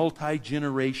a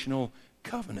multi-generational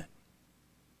covenant.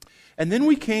 And then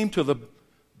we came to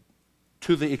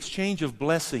the exchange of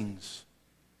blessings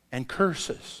and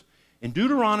curses. In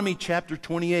Deuteronomy chapter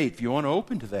 28, if you want to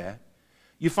open to that,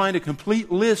 you find a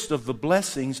complete list of the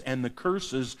blessings and the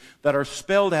curses that are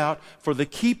spelled out for the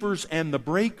keepers and the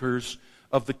breakers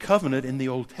of the covenant in the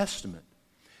Old Testament.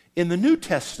 In the New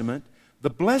Testament, the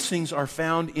blessings are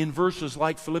found in verses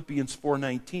like Philippians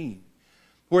 4:19,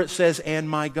 where it says, "And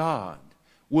my God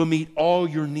will meet all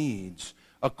your needs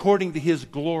according to His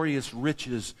glorious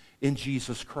riches in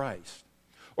Jesus Christ."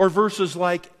 Or verses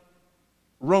like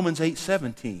Romans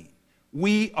 8:17,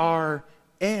 "We are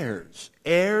heirs,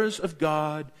 heirs of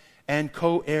God and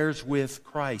co-heirs with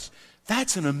Christ."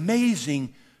 That's an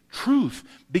amazing truth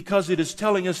because it is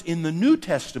telling us in the New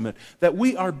Testament that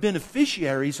we are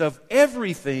beneficiaries of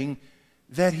everything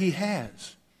that He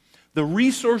has. The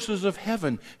resources of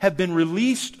heaven have been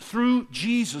released through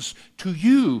Jesus to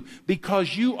you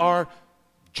because you are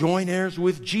joint heirs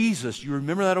with Jesus. You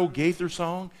remember that old Gaither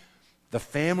song? The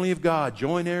family of God,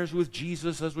 joint heirs with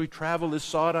Jesus as we travel this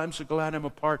sod. I'm so glad I'm a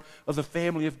part of the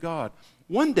family of God.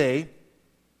 One day,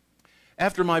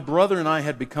 after my brother and I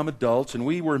had become adults and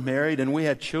we were married and we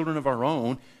had children of our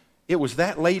own, it was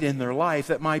that late in their life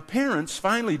that my parents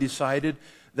finally decided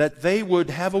that they would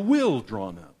have a will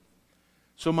drawn up.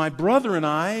 So my brother and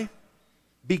I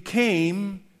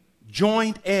became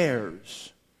joint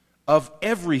heirs of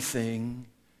everything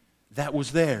that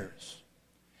was theirs.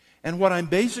 And what I'm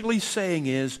basically saying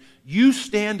is, you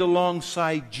stand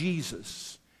alongside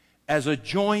Jesus as a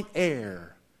joint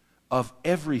heir of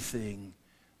everything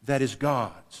that is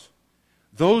God's.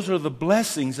 Those are the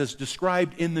blessings as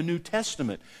described in the New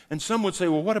Testament. And some would say,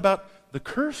 well, what about the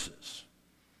curses?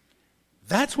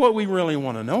 That's what we really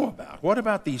want to know about. What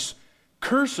about these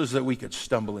curses that we could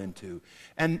stumble into?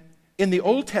 And in the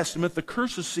Old Testament, the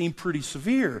curses seem pretty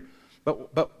severe.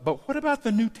 But what about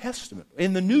the New Testament?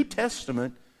 In the New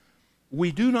Testament, we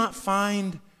do not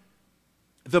find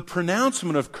the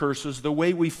pronouncement of curses the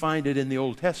way we find it in the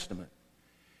Old Testament.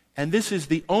 And this is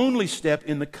the only step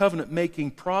in the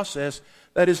covenant-making process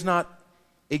that is not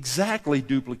exactly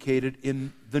duplicated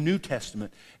in the New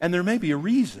Testament. And there may be a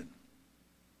reason.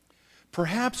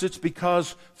 Perhaps it's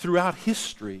because throughout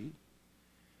history,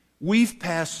 we've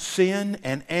passed sin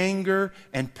and anger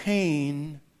and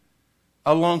pain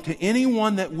along to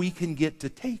anyone that we can get to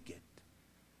take it.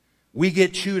 We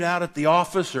get chewed out at the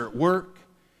office or at work,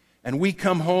 and we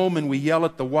come home and we yell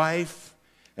at the wife,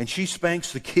 and she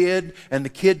spanks the kid, and the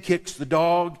kid kicks the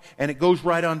dog, and it goes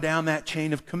right on down that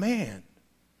chain of command.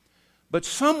 But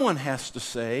someone has to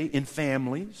say, in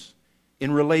families,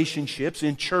 in relationships,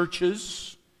 in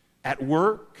churches, at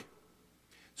work,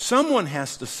 someone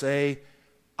has to say,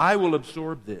 I will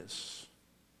absorb this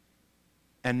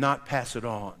and not pass it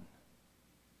on.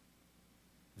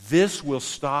 This will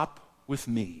stop with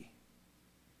me.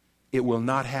 It will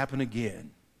not happen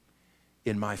again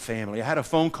in my family. I had a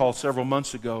phone call several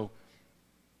months ago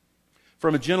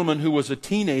from a gentleman who was a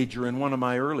teenager in one of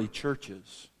my early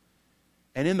churches.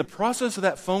 And in the process of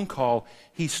that phone call,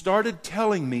 he started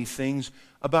telling me things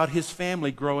about his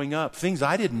family growing up, things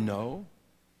I didn't know,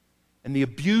 and the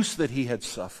abuse that he had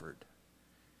suffered.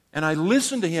 And I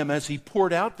listened to him as he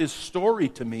poured out this story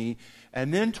to me,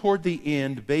 and then toward the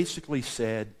end basically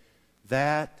said,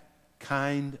 that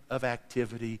kind of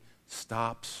activity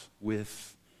stops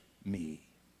with me.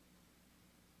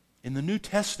 In the New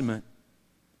Testament,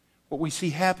 what we see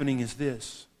happening is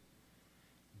this.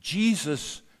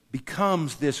 Jesus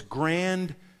becomes this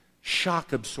grand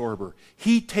shock absorber.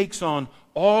 He takes on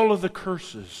all of the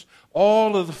curses,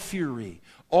 all of the fury,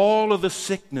 all of the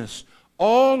sickness,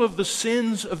 all of the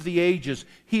sins of the ages.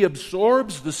 He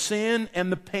absorbs the sin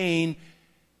and the pain,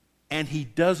 and he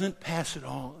doesn't pass it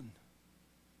on.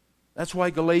 That's why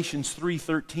Galatians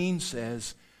 3:13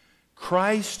 says,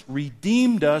 Christ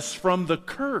redeemed us from the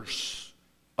curse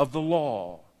of the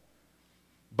law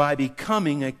by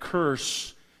becoming a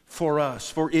curse for us.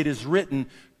 For it is written,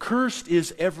 cursed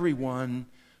is everyone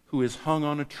who is hung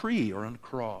on a tree or on a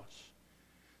cross.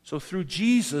 So through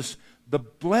Jesus, the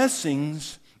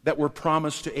blessings that were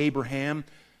promised to Abraham,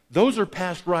 those are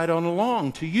passed right on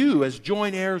along to you as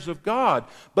joint heirs of God.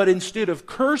 But instead of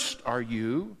cursed are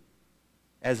you,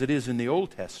 as it is in the Old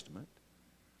Testament,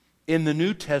 in the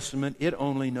New Testament, it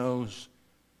only knows,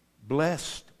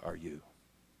 blessed are you.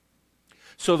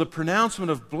 So the pronouncement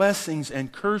of blessings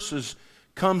and curses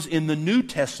comes in the New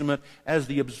Testament as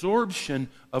the absorption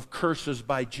of curses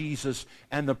by Jesus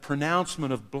and the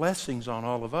pronouncement of blessings on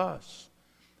all of us.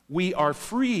 We are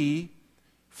free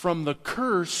from the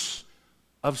curse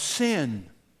of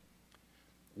sin.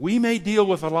 We may deal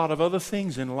with a lot of other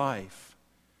things in life,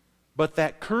 but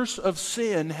that curse of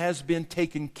sin has been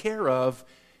taken care of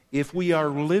if we are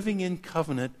living in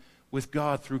covenant with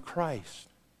God through Christ.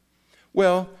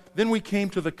 Well, then we came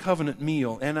to the covenant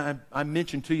meal, and I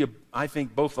mentioned to you, I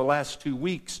think, both the last 2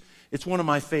 weeks. It's one of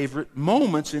my favorite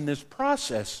moments in this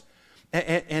process.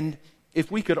 And if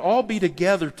we could all be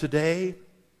together today,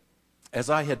 as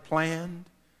I had planned,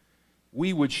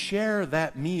 we would share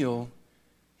that meal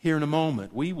here in a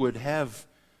moment. We would have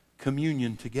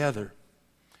communion together.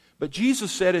 But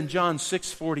Jesus said in John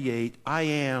 6:48, I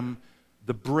am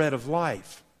the bread of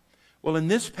life. Well, in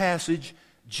this passage,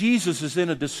 Jesus is in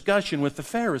a discussion with the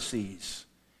Pharisees.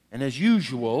 And as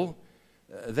usual,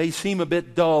 they seem a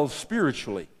bit dull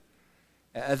spiritually.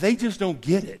 They just don't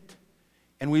get it.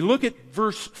 And we look at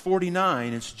verse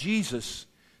 49. It's Jesus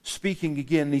speaking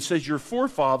again. And he says, your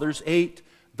forefathers ate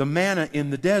the manna in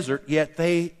the desert, yet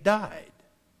they died.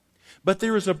 But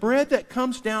there is a bread that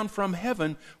comes down from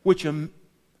heaven, which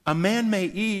a man may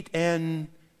eat and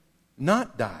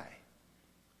not die.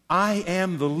 I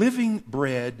am the living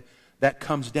bread that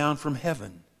comes down from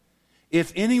heaven.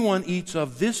 If anyone eats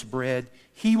of this bread,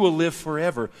 he will live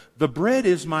forever. The bread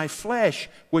is my flesh,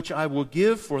 which I will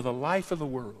give for the life of the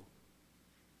world.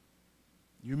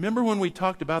 You remember when we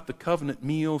talked about the covenant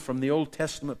meal from the Old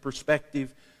Testament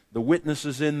perspective? The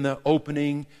witnesses in the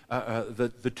opening,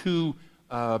 the two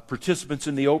participants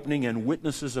in the opening and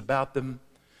witnesses about them.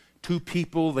 Two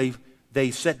people,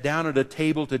 they sat down at a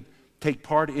table to take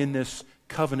part in this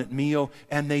covenant meal,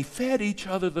 and they fed each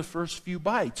other the first few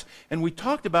bites. And we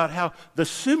talked about how the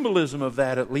symbolism of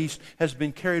that, at least, has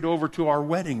been carried over to our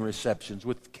wedding receptions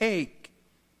with cake.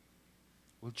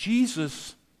 Well,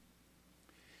 Jesus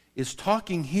is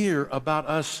talking here about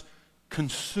us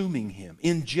consuming Him,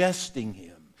 ingesting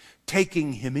Him,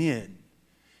 taking Him in.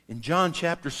 In John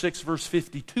chapter 6, verse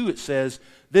 52, it says,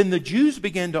 then the Jews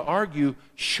began to argue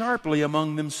sharply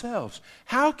among themselves.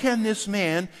 How can this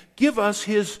man give us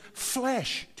his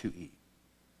flesh to eat?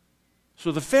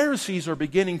 So the Pharisees are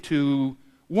beginning to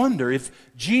wonder if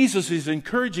Jesus is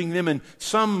encouraging them in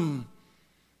some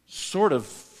sort of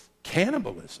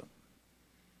cannibalism.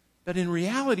 But in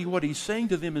reality, what he's saying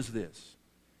to them is this.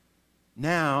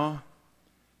 Now,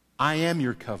 I am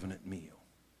your covenant meal.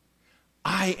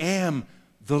 I am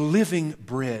the living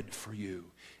bread for you.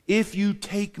 If you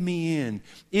take me in,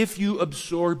 if you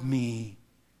absorb me,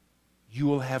 you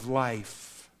will have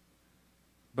life.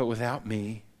 But without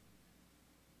me,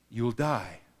 you will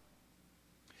die.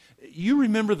 You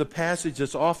remember the passage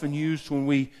that's often used when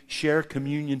we share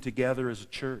communion together as a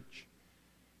church.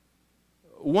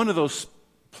 One of those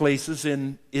places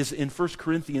is in 1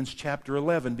 Corinthians chapter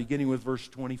 11, beginning with verse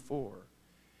 24,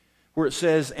 where it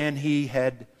says, And he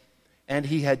had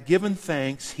given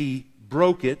thanks, he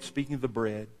broke it, speaking of the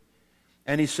bread,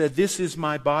 and he said, This is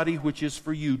my body which is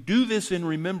for you. Do this in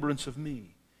remembrance of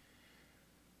me.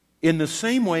 In the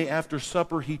same way, after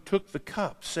supper, he took the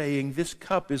cup, saying, This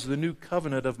cup is the new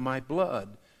covenant of my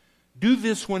blood. Do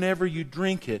this whenever you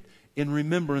drink it in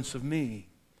remembrance of me.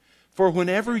 For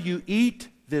whenever you eat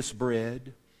this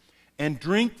bread and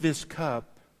drink this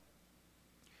cup,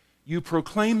 you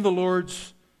proclaim the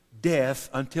Lord's death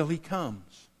until he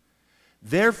comes.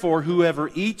 Therefore,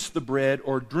 whoever eats the bread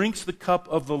or drinks the cup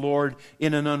of the Lord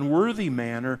in an unworthy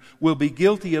manner will be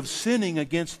guilty of sinning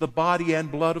against the body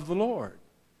and blood of the Lord.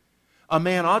 A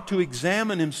man ought to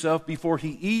examine himself before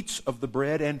he eats of the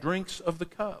bread and drinks of the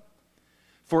cup.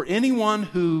 For anyone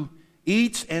who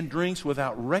eats and drinks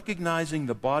without recognizing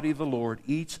the body of the Lord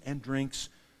eats and drinks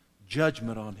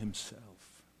judgment on himself.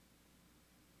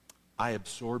 I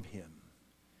absorb him.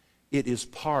 It is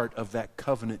part of that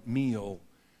covenant meal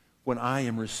when I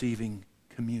am receiving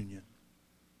communion.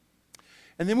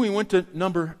 And then we went to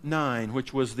number 9,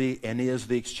 which was the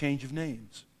exchange of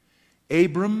names.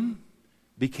 Abram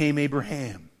became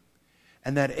Abraham.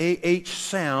 And that AH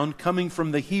sound coming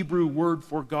from the Hebrew word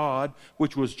for God,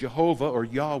 which was Jehovah or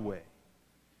Yahweh.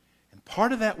 And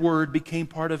part of that word became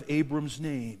part of Abram's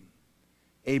name,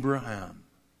 Abraham.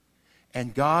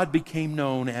 And God became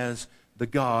known as the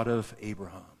God of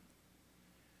Abraham.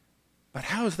 But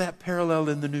how is that paralleled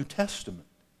in the New Testament?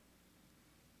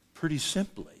 Pretty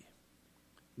simply,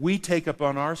 we take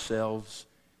upon ourselves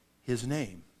his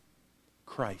name,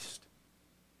 Christ.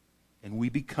 And we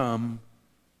become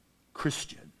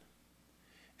Christian.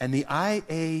 And the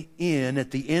I-A-N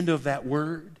at the end of that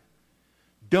word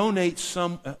denotes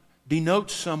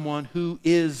someone who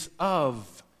is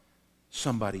of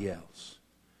somebody else.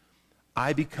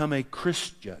 I become a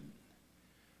Christian,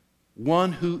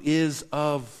 one who is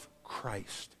of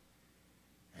Christ.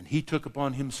 And he took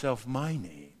upon himself my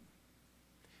name.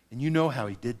 And you know how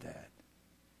he did that.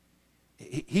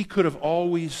 He could have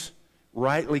always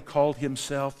rightly called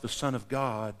himself the Son of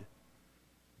God,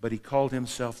 but he called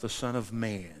himself the Son of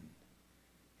Man.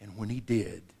 And when he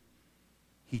did,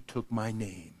 he took my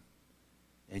name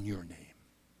and your name.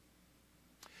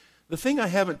 The thing I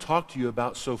haven't talked to you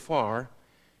about so far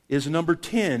is number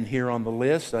 10 here on the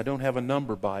list. I don't have a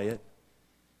number by it,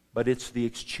 but it's the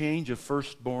exchange of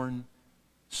firstborn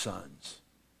sons.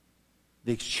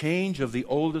 The exchange of the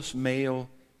oldest male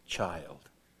child.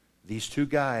 These two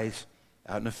guys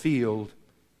out in a field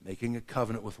making a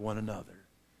covenant with one another.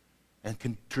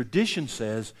 And tradition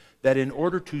says that in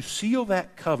order to seal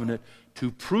that covenant,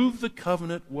 to prove the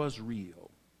covenant was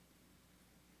real,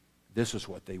 this is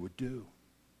what they would do.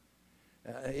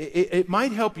 It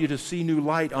might help you to see new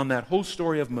light on that whole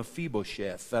story of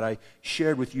Mephibosheth that I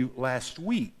shared with you last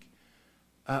week,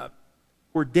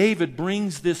 where David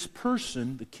brings this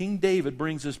person, the King David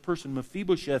brings this person,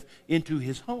 Mephibosheth, into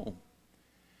his home.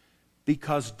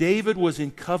 Because David was in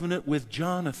covenant with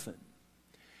Jonathan.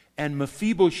 And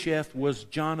Mephibosheth was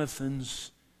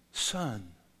Jonathan's son.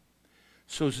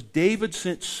 So David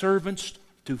sent servants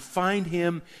to find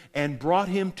him and brought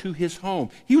him to his home.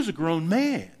 He was a grown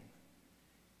man.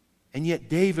 And yet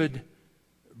David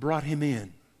brought him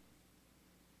in.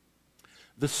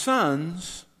 The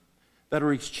sons that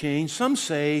are exchanged, some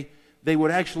say they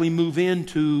would actually move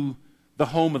into the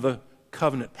home of the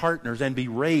covenant partners and be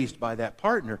raised by that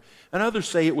partner. And others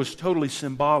say it was totally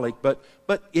symbolic, but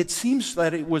it seems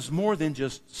that it was more than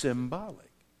just symbolic.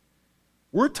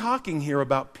 We're talking here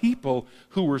about people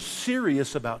who were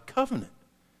serious about covenant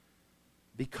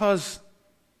because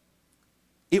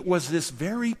it was this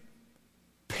very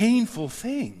painful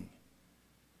thing,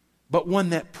 but one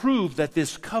that proved that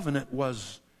this covenant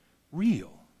was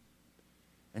real.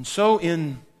 And so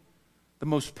in the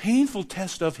most painful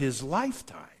test of his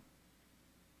lifetime,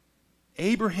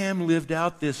 Abraham lived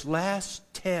out this last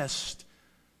test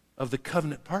of the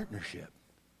covenant partnership.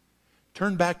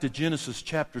 Turn back to Genesis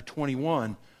chapter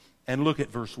 21 and look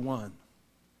at verse 1.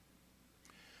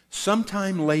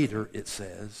 Sometime later, it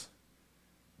says,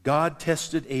 God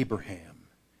tested Abraham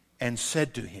and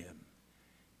said to him,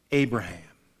 Abraham.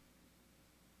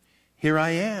 Here I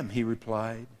am, he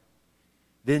replied.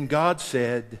 Then God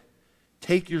said,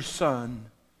 take your son,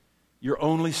 your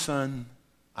only son,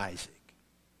 Isaac.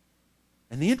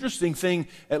 And the interesting thing,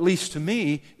 at least to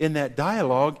me, in that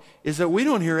dialogue, is that we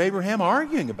don't hear Abraham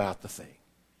arguing about the thing.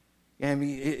 I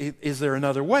mean, is there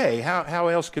another way? How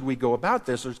else could we go about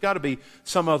this? There's got to be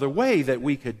some other way that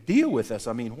we could deal with this.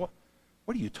 I mean, what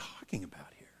are you talking about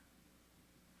here?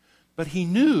 But he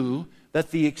knew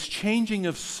that the exchanging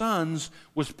of sons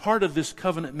was part of this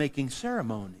covenant-making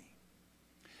ceremony.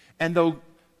 And though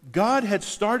God had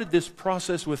started this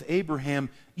process with Abraham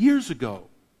years ago,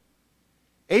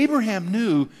 Abraham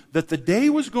knew that the day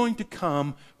was going to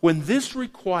come when this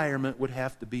requirement would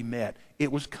have to be met. It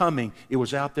was coming. It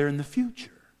was out there in the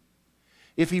future.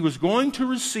 If he was going to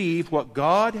receive what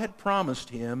God had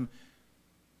promised him,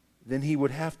 then he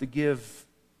would have to give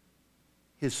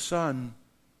his son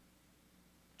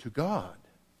to God.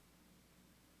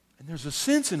 And there's a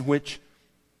sense in which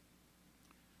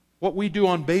what we do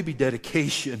on baby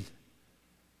dedication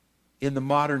in the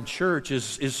modern church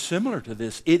is similar to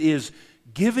this. It is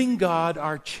giving God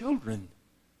our children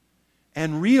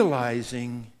and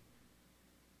realizing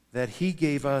that he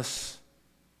gave us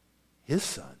his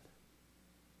son.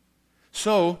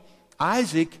 So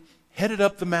Isaac headed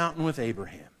up the mountain with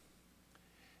Abraham.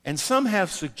 And some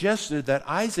have suggested that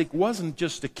Isaac wasn't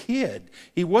just a kid.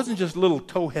 He wasn't just a little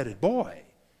tow-headed boy,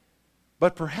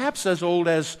 but perhaps as old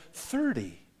as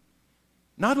 30.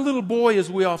 Not a little boy as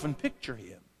we often picture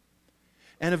him.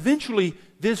 And eventually,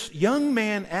 this young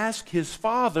man asked his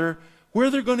father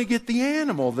where they're going to get the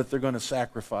animal that they're going to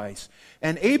sacrifice.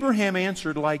 And Abraham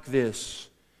answered like this,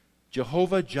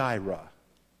 Jehovah Jireh,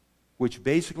 which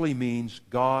basically means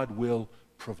God will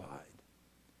provide.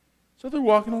 So they're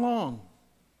walking along,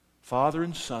 father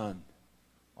and son,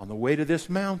 on the way to this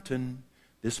mountain,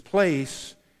 this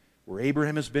place where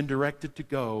Abraham has been directed to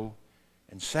go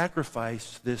and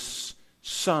sacrifice this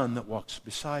son that walks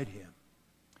beside him.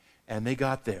 And they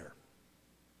got there.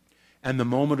 And the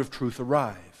moment of truth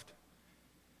arrived.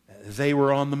 They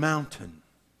were on the mountain.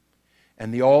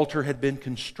 And the altar had been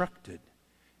constructed.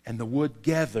 And the wood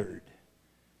gathered.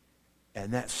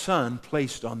 And that son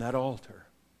placed on that altar.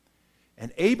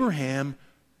 And Abraham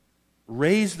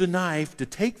raised the knife to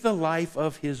take the life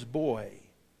of his boy.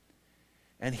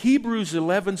 And Hebrews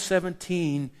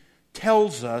 11:17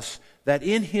 tells us that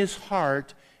in his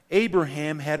heart,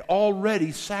 Abraham had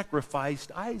already sacrificed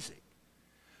Isaac.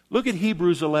 Look at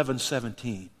Hebrews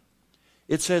 11:17.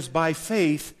 It says, by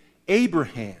faith,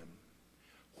 Abraham,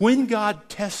 when God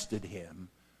tested him,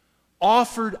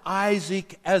 offered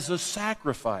Isaac as a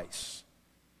sacrifice.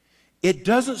 It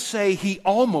doesn't say he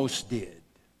almost did.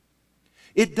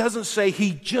 It doesn't say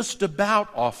he just about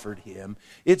offered him.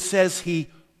 It says he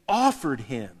offered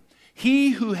him. He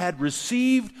who had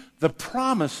received the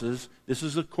promises, this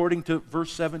is according to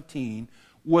verse 17,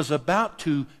 was about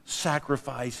to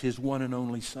sacrifice his one and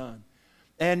only son.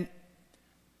 And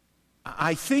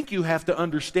I think you have to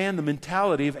understand the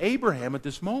mentality of Abraham at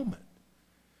this moment.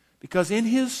 Because in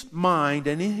his mind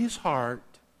and in his heart,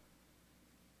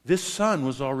 this son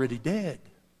was already dead.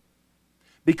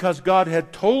 Because God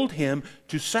had told him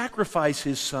to sacrifice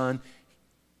his son,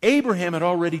 Abraham had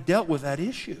already dealt with that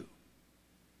issue.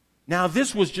 Now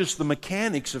this was just the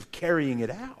mechanics of carrying it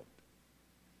out.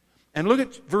 And look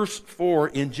at verse 4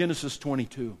 in Genesis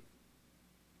 22.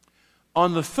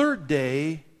 On the third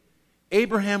day,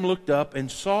 Abraham looked up and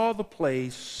saw the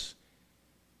place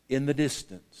in the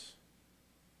distance.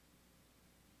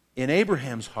 In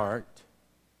Abraham's heart,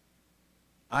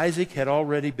 Isaac had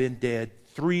already been dead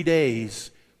 3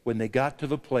 days when they got to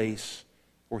the place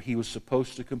where he was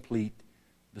supposed to complete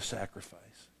the sacrifice.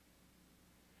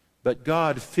 But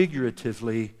God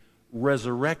figuratively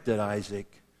resurrected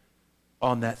Isaac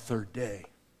on that third day.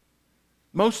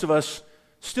 Most of us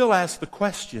still ask the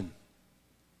question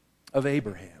of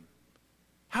Abraham.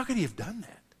 How could he have done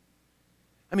that?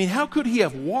 I mean, how could he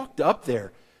have walked up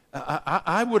there?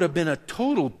 I would have been a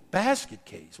total basket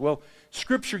case. Well,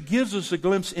 Scripture gives us a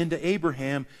glimpse into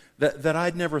Abraham that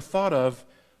I'd never thought of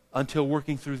until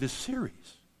working through this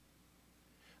series.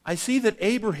 I see that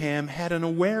Abraham had an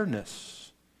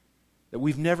awareness that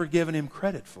we've never given him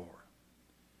credit for.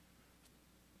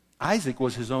 Isaac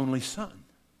was his only son.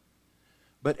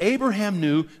 But Abraham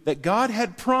knew that God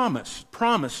had promised,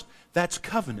 that's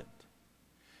covenant.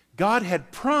 God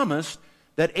had promised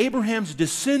that Abraham's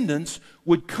descendants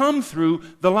would come through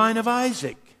the line of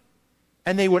Isaac,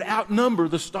 and they would outnumber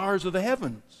the stars of the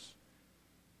heavens.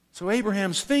 So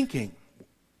Abraham's thinking,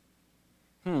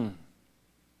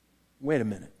 wait a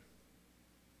minute.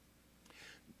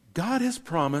 God has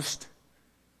promised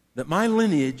that my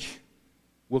lineage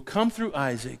will come through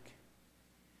Isaac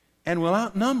and will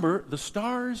outnumber the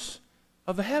stars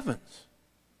of the heavens.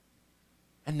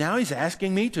 And now he's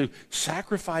asking me to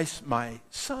sacrifice my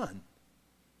son.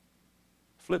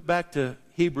 Flip back to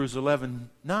Hebrews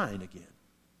 11:9 again.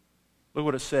 Look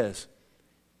what it says.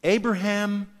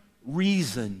 Abraham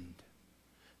reasoned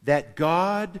that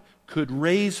God could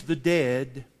raise the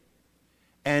dead,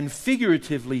 and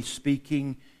figuratively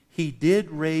speaking, he did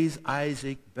raise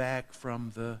Isaac back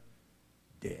from the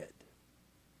dead.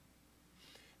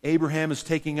 Abraham is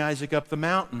taking Isaac up the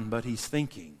mountain, but he's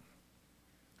thinking,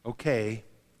 okay,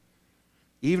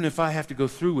 even if I have to go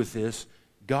through with this,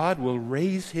 God will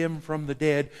raise him from the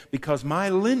dead because my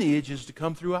lineage is to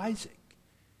come through Isaac.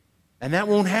 And that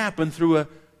won't happen through a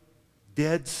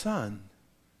dead son.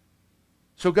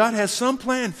 So God has some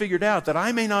plan figured out that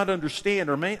I may not understand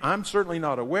or I'm certainly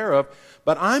not aware of,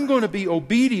 but I'm going to be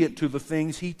obedient to the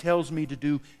things He tells me to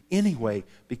do anyway,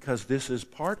 because this is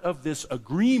part of this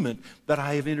agreement that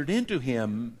I have entered into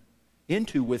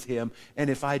with Him, and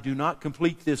if I do not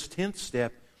complete this 10th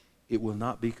step, it will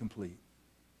not be complete.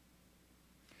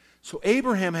 So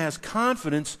Abraham has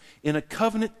confidence in a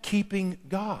covenant-keeping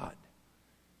God.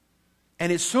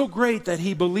 And it's so great that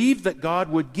he believed that God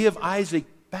would give Isaac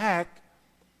back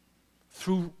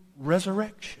through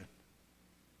resurrection.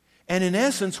 And in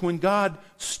essence, when God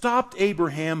stopped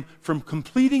Abraham from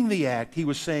completing the act, He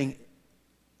was saying,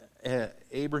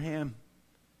 Abraham,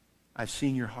 I've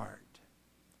seen your heart.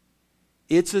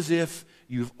 It's as if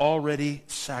you've already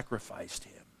sacrificed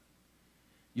him.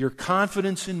 Your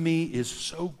confidence in me is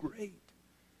so great.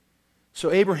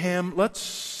 So Abraham, let's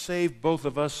save both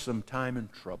of us some time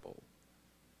and trouble.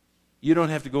 You don't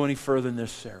have to go any further in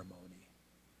this ceremony.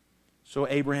 So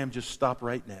Abraham, just stop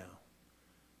right now.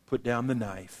 Put down the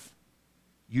knife.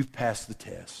 You've passed the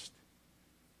test.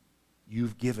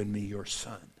 You've given me your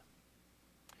son.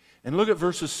 And look at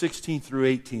verses 16 through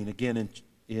 18 again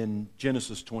in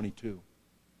Genesis 22.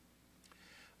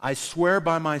 I swear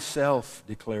by myself,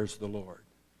 declares the Lord,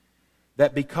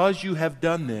 that because you have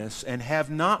done this and have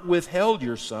not withheld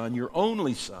your son, your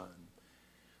only son,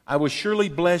 I will surely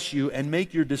bless you and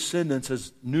make your descendants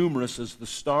as numerous as the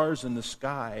stars in the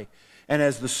sky and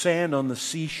as the sand on the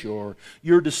seashore.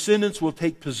 Your descendants will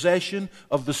take possession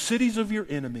of the cities of your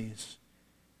enemies,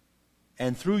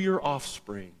 and through your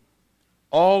offspring,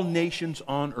 all nations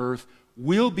on earth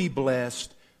will be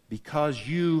blessed because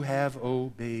you have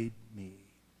obeyed me.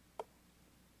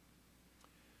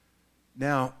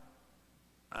 Now,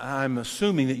 I'm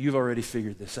assuming that you've already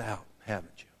figured this out,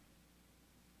 haven't you?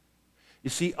 You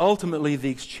see, ultimately, the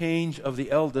exchange of the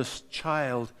eldest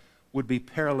child would be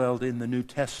paralleled in the New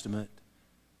Testament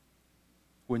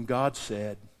when God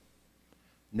said,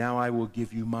 now I will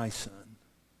give you my son,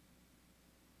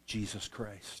 Jesus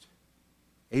Christ.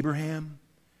 Abraham,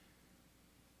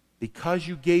 because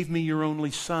you gave me your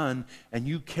only son and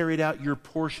you carried out your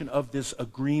portion of this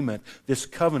agreement, this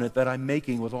covenant that I'm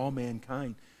making with all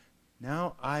mankind,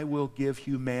 now I will give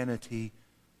humanity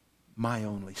my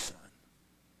only son.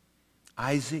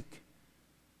 Isaac,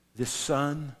 this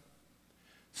son,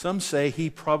 some say he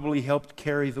probably helped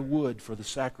carry the wood for the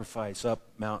sacrifice up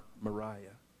Mount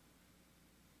Moriah,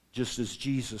 just as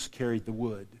Jesus carried the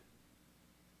wood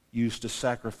used to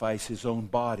sacrifice his own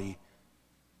body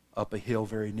up a hill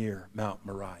very near Mount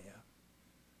Moriah.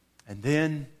 And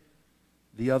then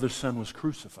the other son was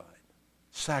crucified,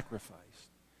 sacrificed.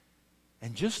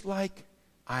 And just like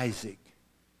Isaac,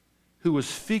 who was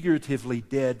figuratively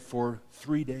dead for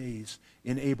 3 days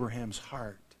in Abraham's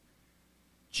heart,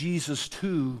 Jesus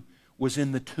too was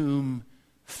in the tomb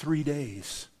 3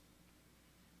 days.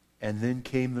 And then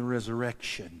came the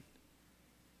resurrection.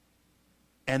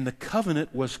 And the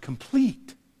covenant was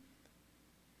complete.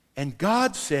 And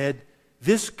God said,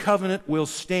 this covenant will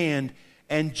stand.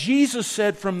 And Jesus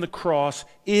said from the cross,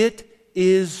 it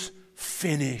is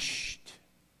finished.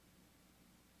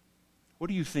 What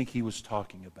do you think he was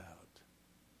talking about?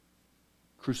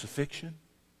 Crucifixion?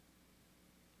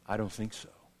 I don't think so.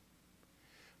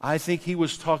 I think he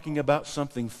was talking about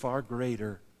something far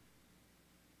greater,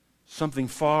 something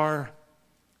far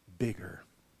bigger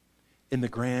in the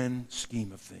grand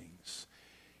scheme of things.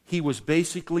 He was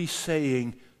basically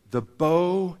saying the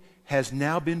bow has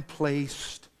now been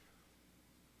placed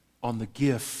on the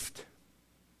gift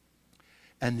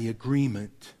and the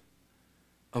agreement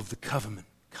of the covenant.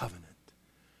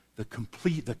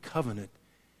 The covenant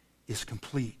is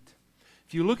complete.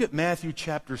 If you look at Matthew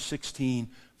chapter 16,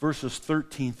 verses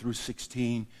 13 through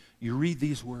 16, you read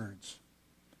these words.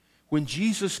 When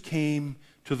Jesus came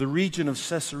to the region of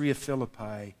Caesarea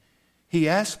Philippi, he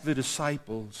asked the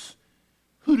disciples,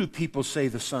 who do people say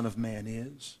the Son of Man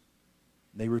is?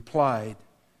 They replied,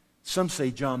 some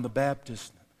say John the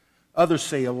Baptist, others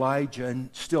say Elijah, and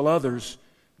still others,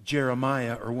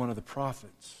 Jeremiah or one of the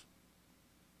prophets.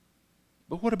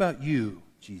 But what about you?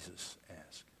 Jesus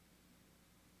asked.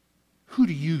 who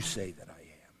do you say that I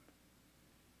am?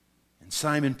 And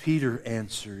Simon Peter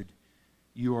answered,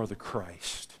 you are the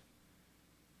Christ,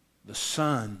 the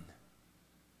Son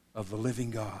of the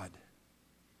living God.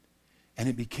 And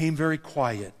it became very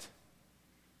quiet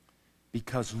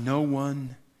because no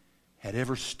one had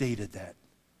ever stated that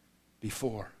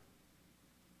before.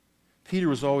 Peter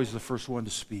was always the first one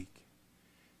to speak.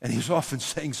 And he was often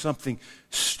saying something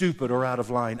stupid or out of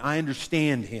line. I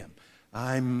understand him.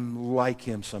 I'm like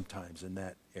him sometimes in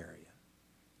that area.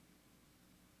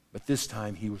 But this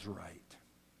time he was right.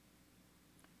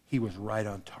 He was right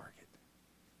on target.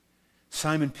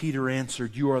 Simon Peter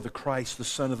answered, you are the Christ, the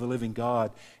Son of the living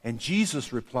God. And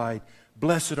Jesus replied,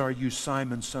 blessed are you,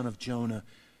 Simon, son of Jonah,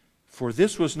 for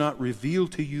this was not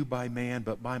revealed to you by man,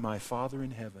 but by my Father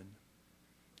in heaven.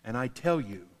 And I tell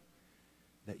you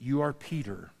that you are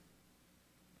Peter,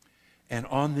 and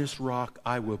on this rock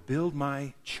I will build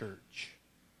my church,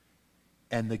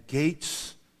 and the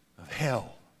gates of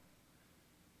hell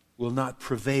will not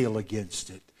prevail against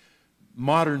it.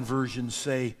 Modern versions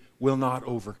say, will not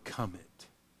overcome it.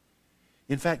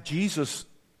 In fact, Jesus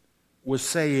was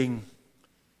saying,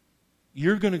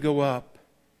 you're going to go up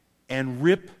and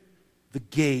rip the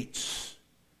gates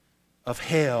of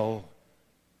hell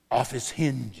off its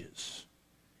hinges.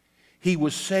 He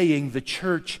was saying the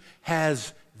church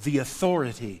has the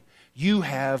authority. You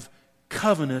have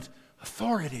covenant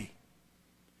authority.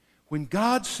 When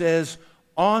God says,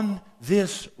 on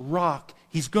this rock,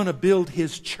 He's going to build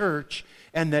His church,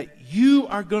 and that you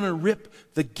are going to rip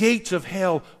the gates of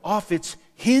hell off its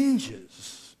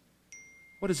hinges,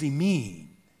 what does He mean?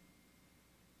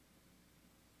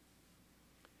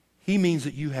 He means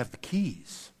that you have the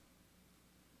keys.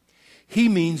 He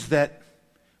means that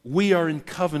we are in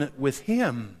covenant with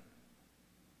Him.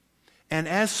 And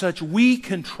as such, we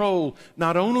control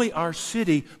not only our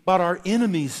city, but our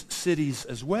enemies' cities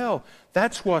as well.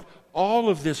 That's what all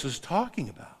of this is talking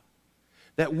about.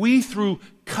 That we, through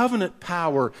covenant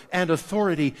power and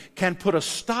authority, can put a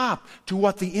stop to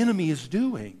what the enemy is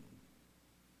doing.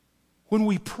 When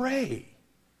we pray,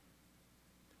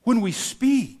 when we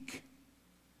speak,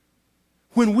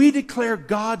 when we declare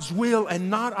God's will and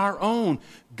not our own,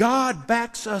 God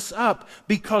backs us up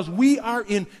because we are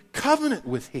in covenant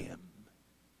with Him.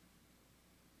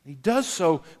 He does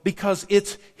so because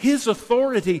it's His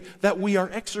authority that we are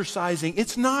exercising.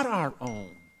 It's not our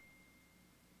own.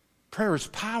 Prayer is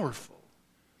powerful.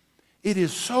 It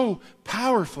is so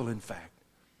powerful, in fact,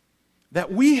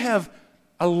 that we have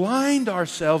aligned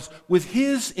ourselves with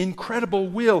His incredible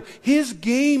will, His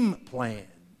game plan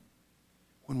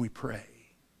when we pray.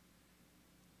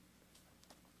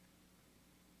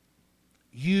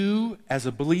 You, as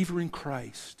a believer in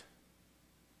Christ,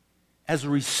 as a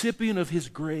recipient of His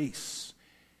grace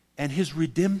and His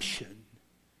redemption,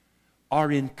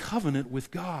 are in covenant with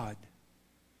God.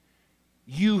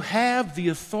 You have the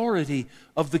authority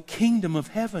of the kingdom of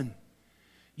heaven.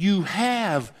 You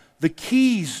have the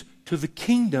keys to the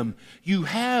kingdom. You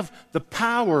have the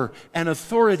power and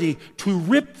authority to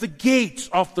rip the gates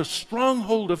off the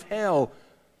stronghold of hell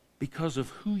because of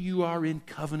who you are in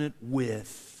covenant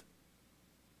with.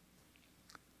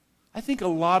 I think a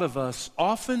lot of us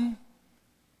often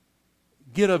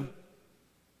get a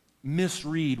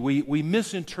misread. We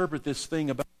misinterpret this thing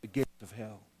about the gates of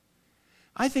hell.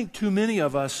 I think too many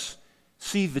of us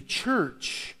see the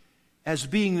church as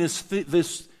being this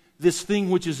thing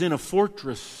which is in a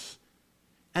fortress,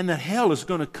 and that hell is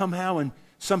going to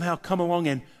somehow come along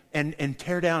and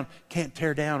tear down, can't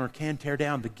tear down or can tear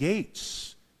down the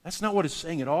gates. That's not what it's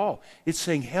saying at all. It's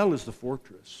saying hell is the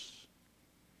fortress.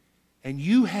 And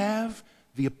you have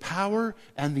the power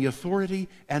and the authority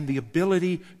and the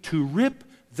ability to rip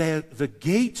the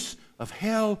gates of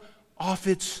hell off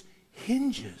its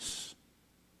hinges.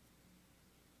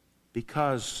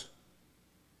 Because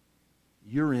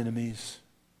your enemies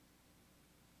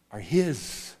are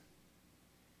His.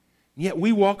 And yet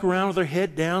we walk around with our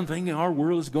head down thinking our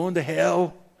world is going to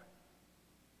hell.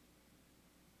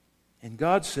 And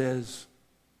God says,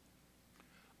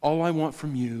 all I want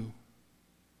from you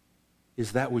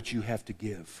is that which you have to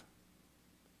give.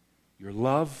 Your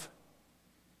love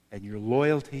and your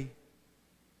loyalty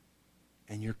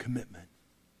and your commitment.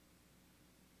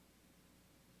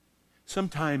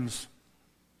 Sometimes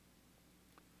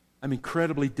I'm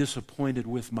incredibly disappointed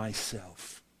with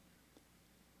myself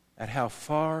at how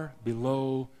far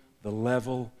below the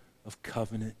level of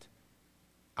covenant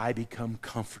I become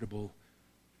comfortable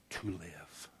to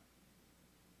live.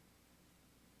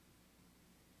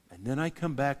 And then I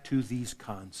come back to these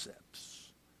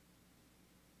concepts,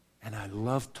 and I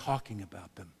love talking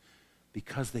about them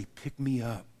because they pick me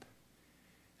up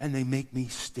and they make me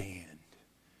stand.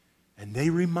 And they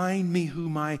remind me who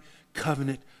my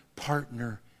covenant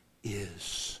partner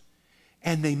is.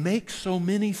 And they make so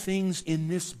many things in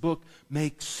this book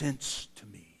make sense to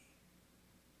me.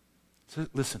 So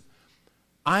listen,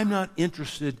 I'm not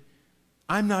interested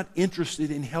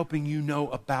in helping you know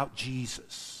about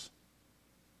Jesus.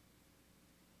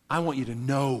 I want you to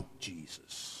know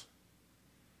Jesus.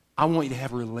 I want you to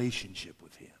have a relationship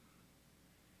with him.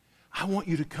 I want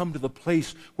you to come to the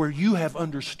place where you have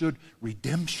understood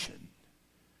redemption.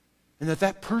 And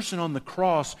that person on the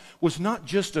cross was not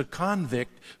just a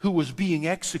convict who was being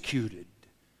executed,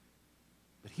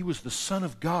 but he was the Son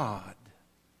of God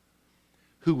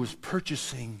who was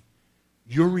purchasing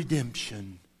your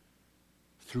redemption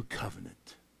through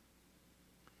covenant.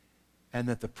 And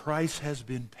that the price has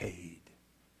been paid.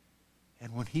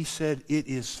 And when he said, "It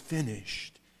is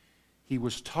finished," he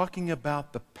was talking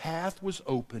about the path was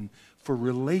open for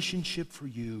relationship for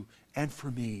you and for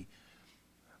me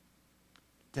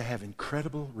to have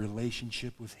incredible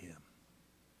relationship with him.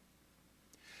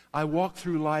 I walk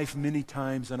through life many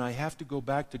times and I have to go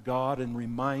back to God and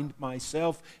remind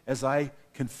myself as I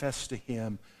confess to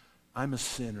him, I'm a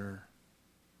sinner.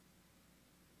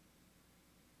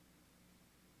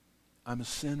 I'm a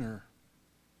sinner.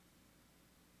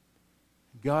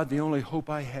 God, the only hope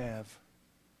I have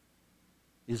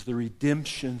is the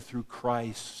redemption through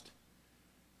Christ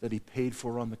that he paid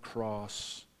for on the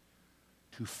cross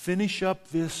to finish up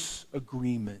this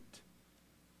agreement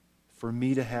for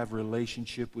me to have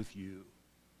relationship with you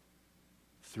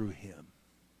through him.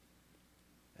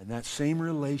 And that same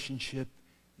relationship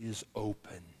is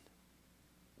open,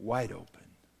 wide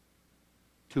open,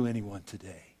 to anyone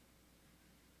today.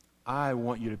 I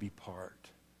want you to be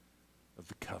part of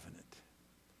the covenant.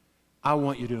 I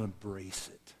want you to embrace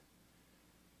it.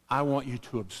 I want you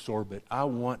to absorb it. I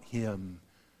want him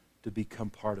to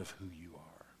become part of who you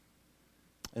are.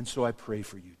 And so I pray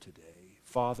for you today.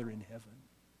 Father in heaven,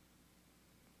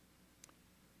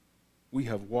 we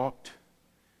have walked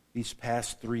these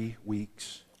past 3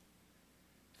 weeks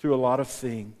through a lot of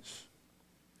things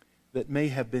that may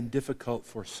have been difficult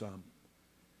for some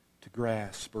to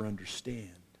grasp or understand.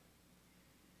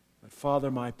 But Father,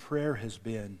 my prayer has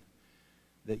been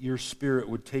that your Spirit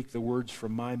would take the words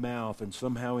from my mouth and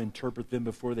somehow interpret them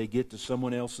before they get to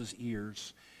someone else's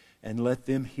ears and let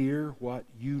them hear what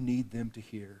you need them to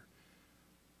hear.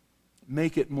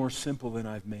 Make it more simple than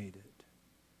I've made it.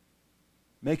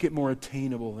 Make it more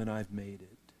attainable than I've made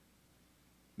it.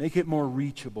 Make it more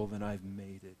reachable than I've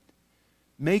made it.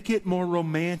 Make it more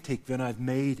romantic than I've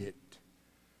made it.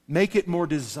 Make it more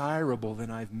desirable than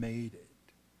I've made it.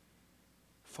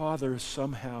 Father,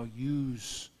 somehow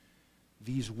use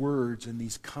these words and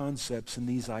these concepts and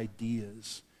these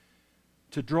ideas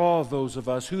to draw those of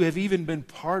us who have even been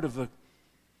part of the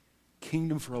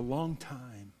kingdom for a long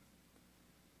time.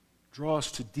 Draw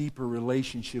us to deeper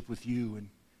relationship with you and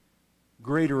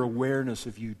greater awareness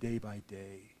of you day by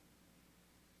day.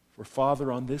 For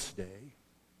Father, on this day,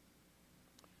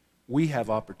 we have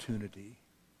opportunity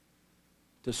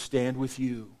to stand with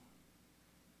you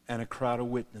and a crowd of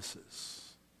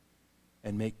witnesses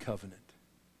and make covenant.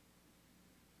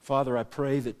 Father, I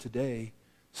pray that today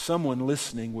someone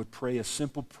listening would pray a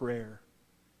simple prayer,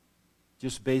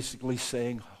 just basically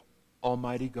saying,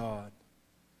 Almighty God,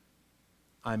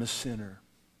 I'm a sinner.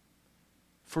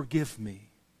 Forgive me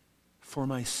for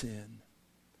my sin.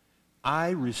 I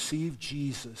receive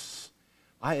Jesus.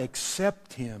 I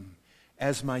accept him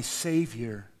as my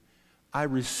Savior. I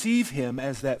receive him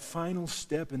as that final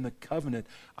step in the covenant.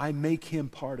 I make him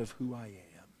part of who I am.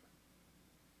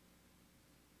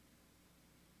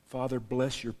 Father,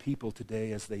 bless your people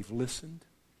today as they've listened.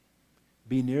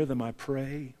 Be near them, I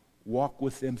pray. Walk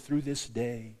with them through this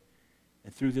day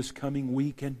and through this coming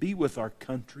week, and be with our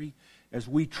country as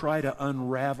we try to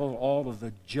unravel all of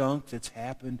the junk that's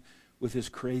happened with this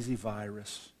crazy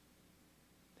virus.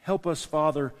 Help us,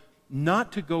 Father,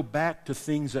 not to go back to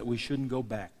things that we shouldn't go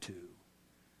back to.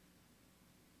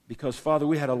 Because, Father,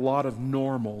 we had a lot of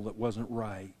normal that wasn't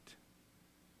right.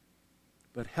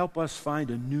 But help us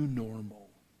find a new normal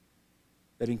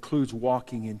that includes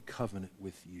walking in covenant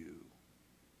with you.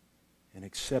 And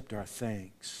accept our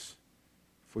thanks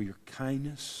for your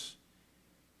kindness,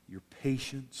 your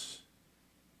patience,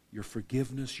 your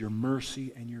forgiveness, your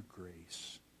mercy, and your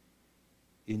grace.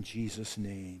 In Jesus'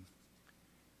 name,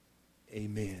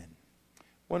 amen.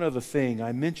 One other thing,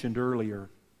 I mentioned earlier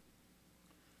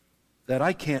that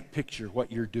I can't picture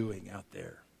what you're doing out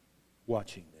there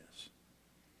watching this.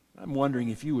 I'm wondering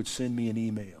if you would send me an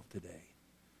email today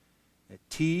at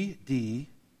TD,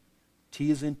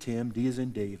 T as in Tim, D as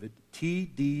in David,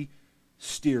 TD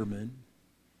Stearman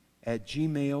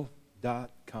 @gmail.com.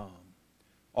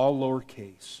 all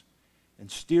lowercase. And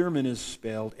Stearman is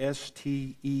spelled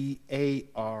S-T-E-A-R-M-A-N.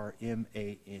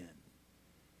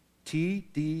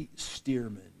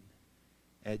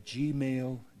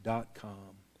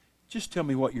 tdstearman@gmail.com. Just tell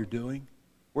me what you're doing,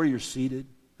 where you're seated,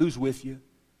 who's with you.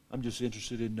 I'm just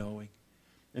interested in knowing.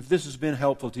 If this has been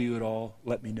helpful to you at all,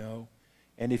 let me know.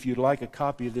 And if you'd like a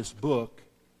copy of this book,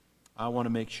 I want to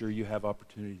make sure you have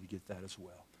opportunity to get that as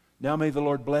well. Now may the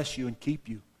Lord bless you and keep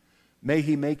you. May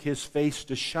He make His face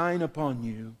to shine upon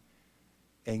you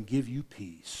and give you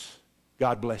peace.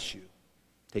 God bless you.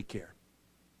 Take care.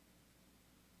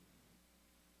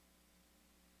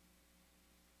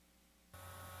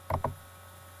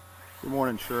 Good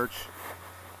morning, church.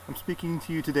 I'm speaking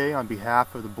to you today on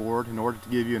behalf of the board in order to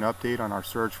give you an update on our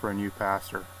search for a new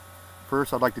pastor.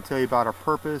 First, I'd like to tell you about our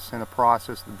purpose and the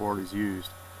process the board has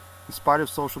used. In spite of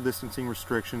social distancing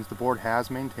restrictions, the board has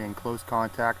maintained close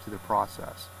contact to the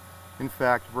process. In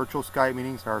fact, virtual Skype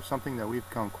meetings are something that we've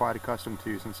become quite accustomed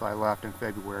to since I left in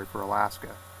February for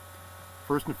Alaska.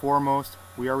 First and foremost,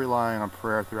 we are relying on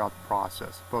prayer throughout the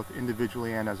process, both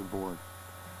individually and as a board.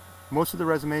 Most of the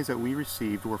resumes that we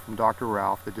received were from Dr.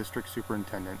 Ralph, the district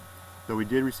superintendent, though we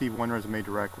did receive one resume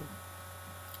directly.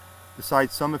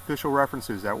 Besides some official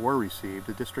references that were received,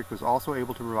 the district was also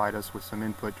able to provide us with some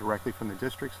input directly from the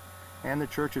districts and the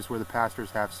churches where the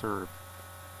pastors have served.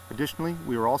 Additionally,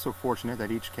 we were also fortunate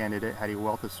that each candidate had a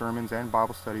wealth of sermons and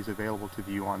Bible studies available to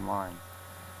view online.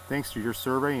 Thanks to your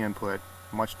survey input,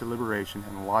 much deliberation,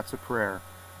 and lots of prayer,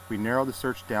 we narrowed the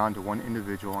search down to one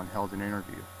individual and held an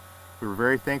interview. We were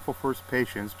very thankful for his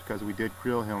patience because we did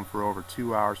grill him for over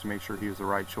 2 hours to make sure he was the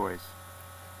right choice.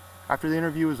 After the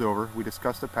interview was over, we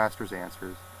discussed the pastor's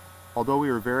answers. Although we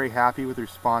were very happy with the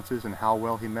responses and how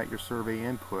well he met your survey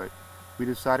input, we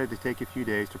decided to take a few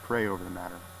days to pray over the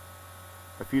matter.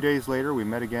 A few days later, we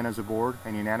met again as a board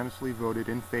and unanimously voted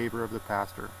in favor of the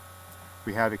pastor.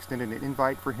 We have extended an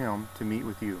invite for him to meet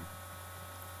with you.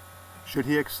 Should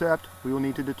he accept, we will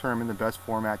need to determine the best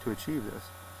format to achieve this.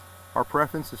 Our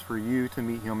preference is for you to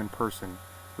meet him in person,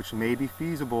 which may be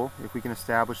feasible if we can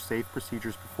establish safe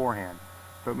procedures beforehand,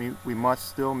 but we must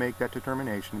still make that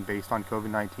determination based on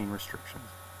COVID-19 restrictions.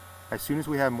 As soon as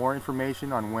we have more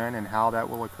information on when and how that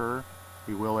will occur,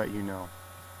 we will let you know.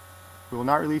 We will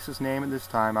not release his name at this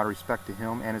time out of respect to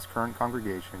him and his current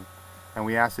congregation, and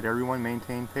we ask that everyone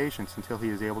maintain patience until he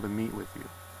is able to meet with you.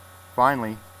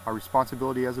 Finally, our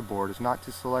responsibility as a board is not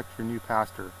to select your new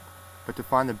pastor, but to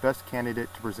find the best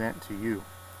candidate to present to you.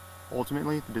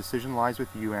 Ultimately, the decision lies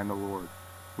with you and the Lord.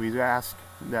 We ask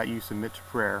that you submit to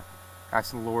prayer,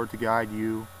 asking the Lord to guide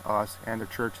you, us, and the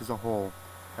church as a whole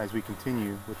as we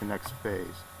continue with the next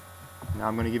phase. Now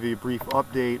I'm going to give you a brief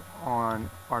update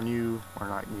on our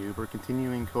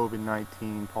continuing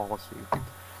COVID-19 policy.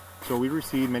 So we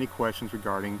received many questions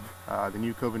regarding the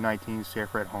new COVID-19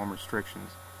 safer at home restrictions.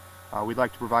 We'd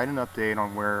like to provide an update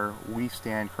on where we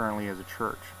stand currently as a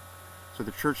church. So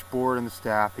the church board and the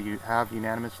staff have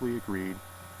unanimously agreed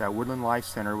that Woodland Life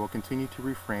Center will continue to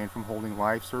refrain from holding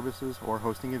live services or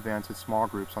hosting events in small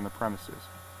groups on the premises.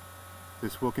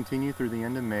 This will continue through the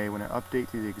end of May when an update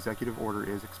to the executive order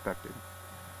is expected.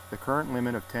 The current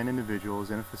limit of 10 individuals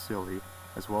in a facility,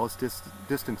 as well as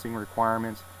distancing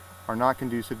requirements, are not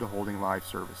conducive to holding live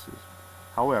services.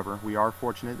 However, we are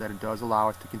fortunate that it does allow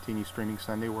us to continue streaming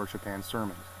Sunday worship and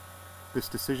sermons. This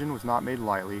decision was not made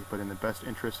lightly, but in the best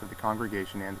interest of the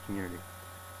congregation and the community.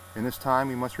 In this time,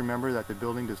 we must remember that the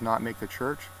building does not make the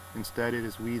church. Instead, it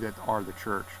is we that are the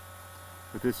church.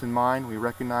 With this in mind, we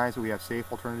recognize that we have safe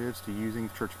alternatives to using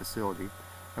the church facility,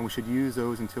 and we should use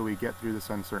those until we get through this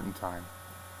uncertain time.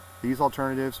 These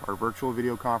alternatives are virtual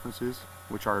video conferences,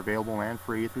 which are available and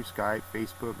free through Skype,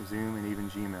 Facebook, Zoom, and even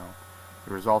Gmail.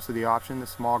 There is also the option that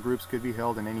small groups could be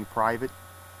held in any private,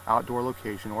 outdoor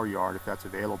location or yard if that's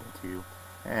available to you,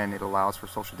 and it allows for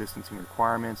social distancing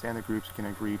requirements and the groups can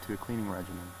agree to a cleaning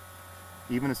regimen.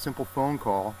 Even a simple phone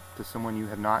call to someone you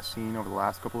have not seen over the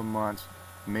last couple of months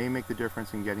may make the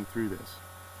difference in getting through this.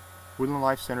 Woodland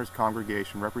Life Center's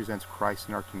congregation represents Christ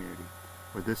in our community.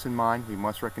 With this in mind, we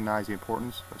must recognize the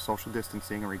importance of social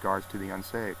distancing in regards to the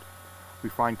unsaved. We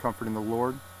find comfort in the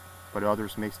Lord, but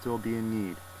others may still be in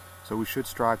need. So we should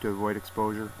strive to avoid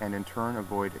exposure and in turn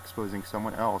avoid exposing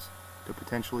someone else to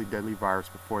potentially deadly virus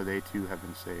before they too have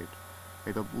been saved.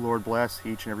 May the Lord bless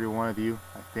each and every one of you.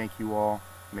 I thank you all.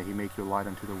 May He make you a light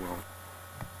unto the world.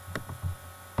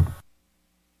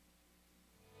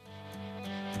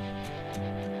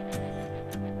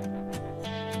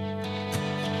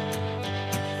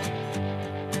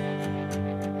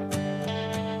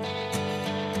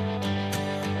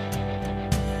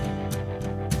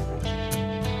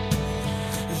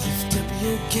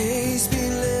 Gaze, be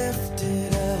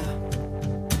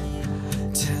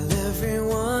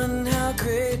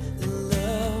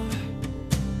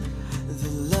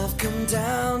come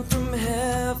down from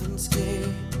heaven's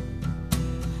gate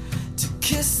to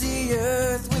kiss the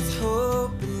earth with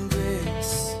hope and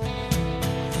grace.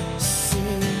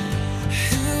 Sing,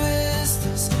 who is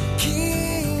this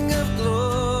King of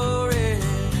glory?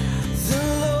 The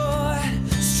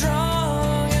Lord,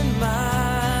 strong and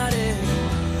mighty.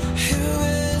 Who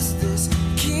is this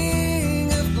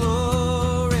King of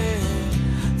glory?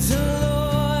 The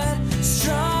Lord,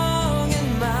 strong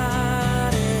and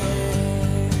mighty.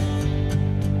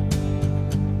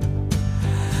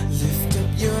 Lift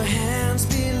up your hands,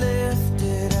 be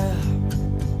lifted up.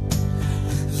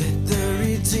 Let the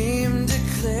redeemed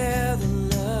declare the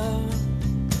love.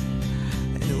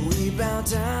 And we bow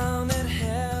down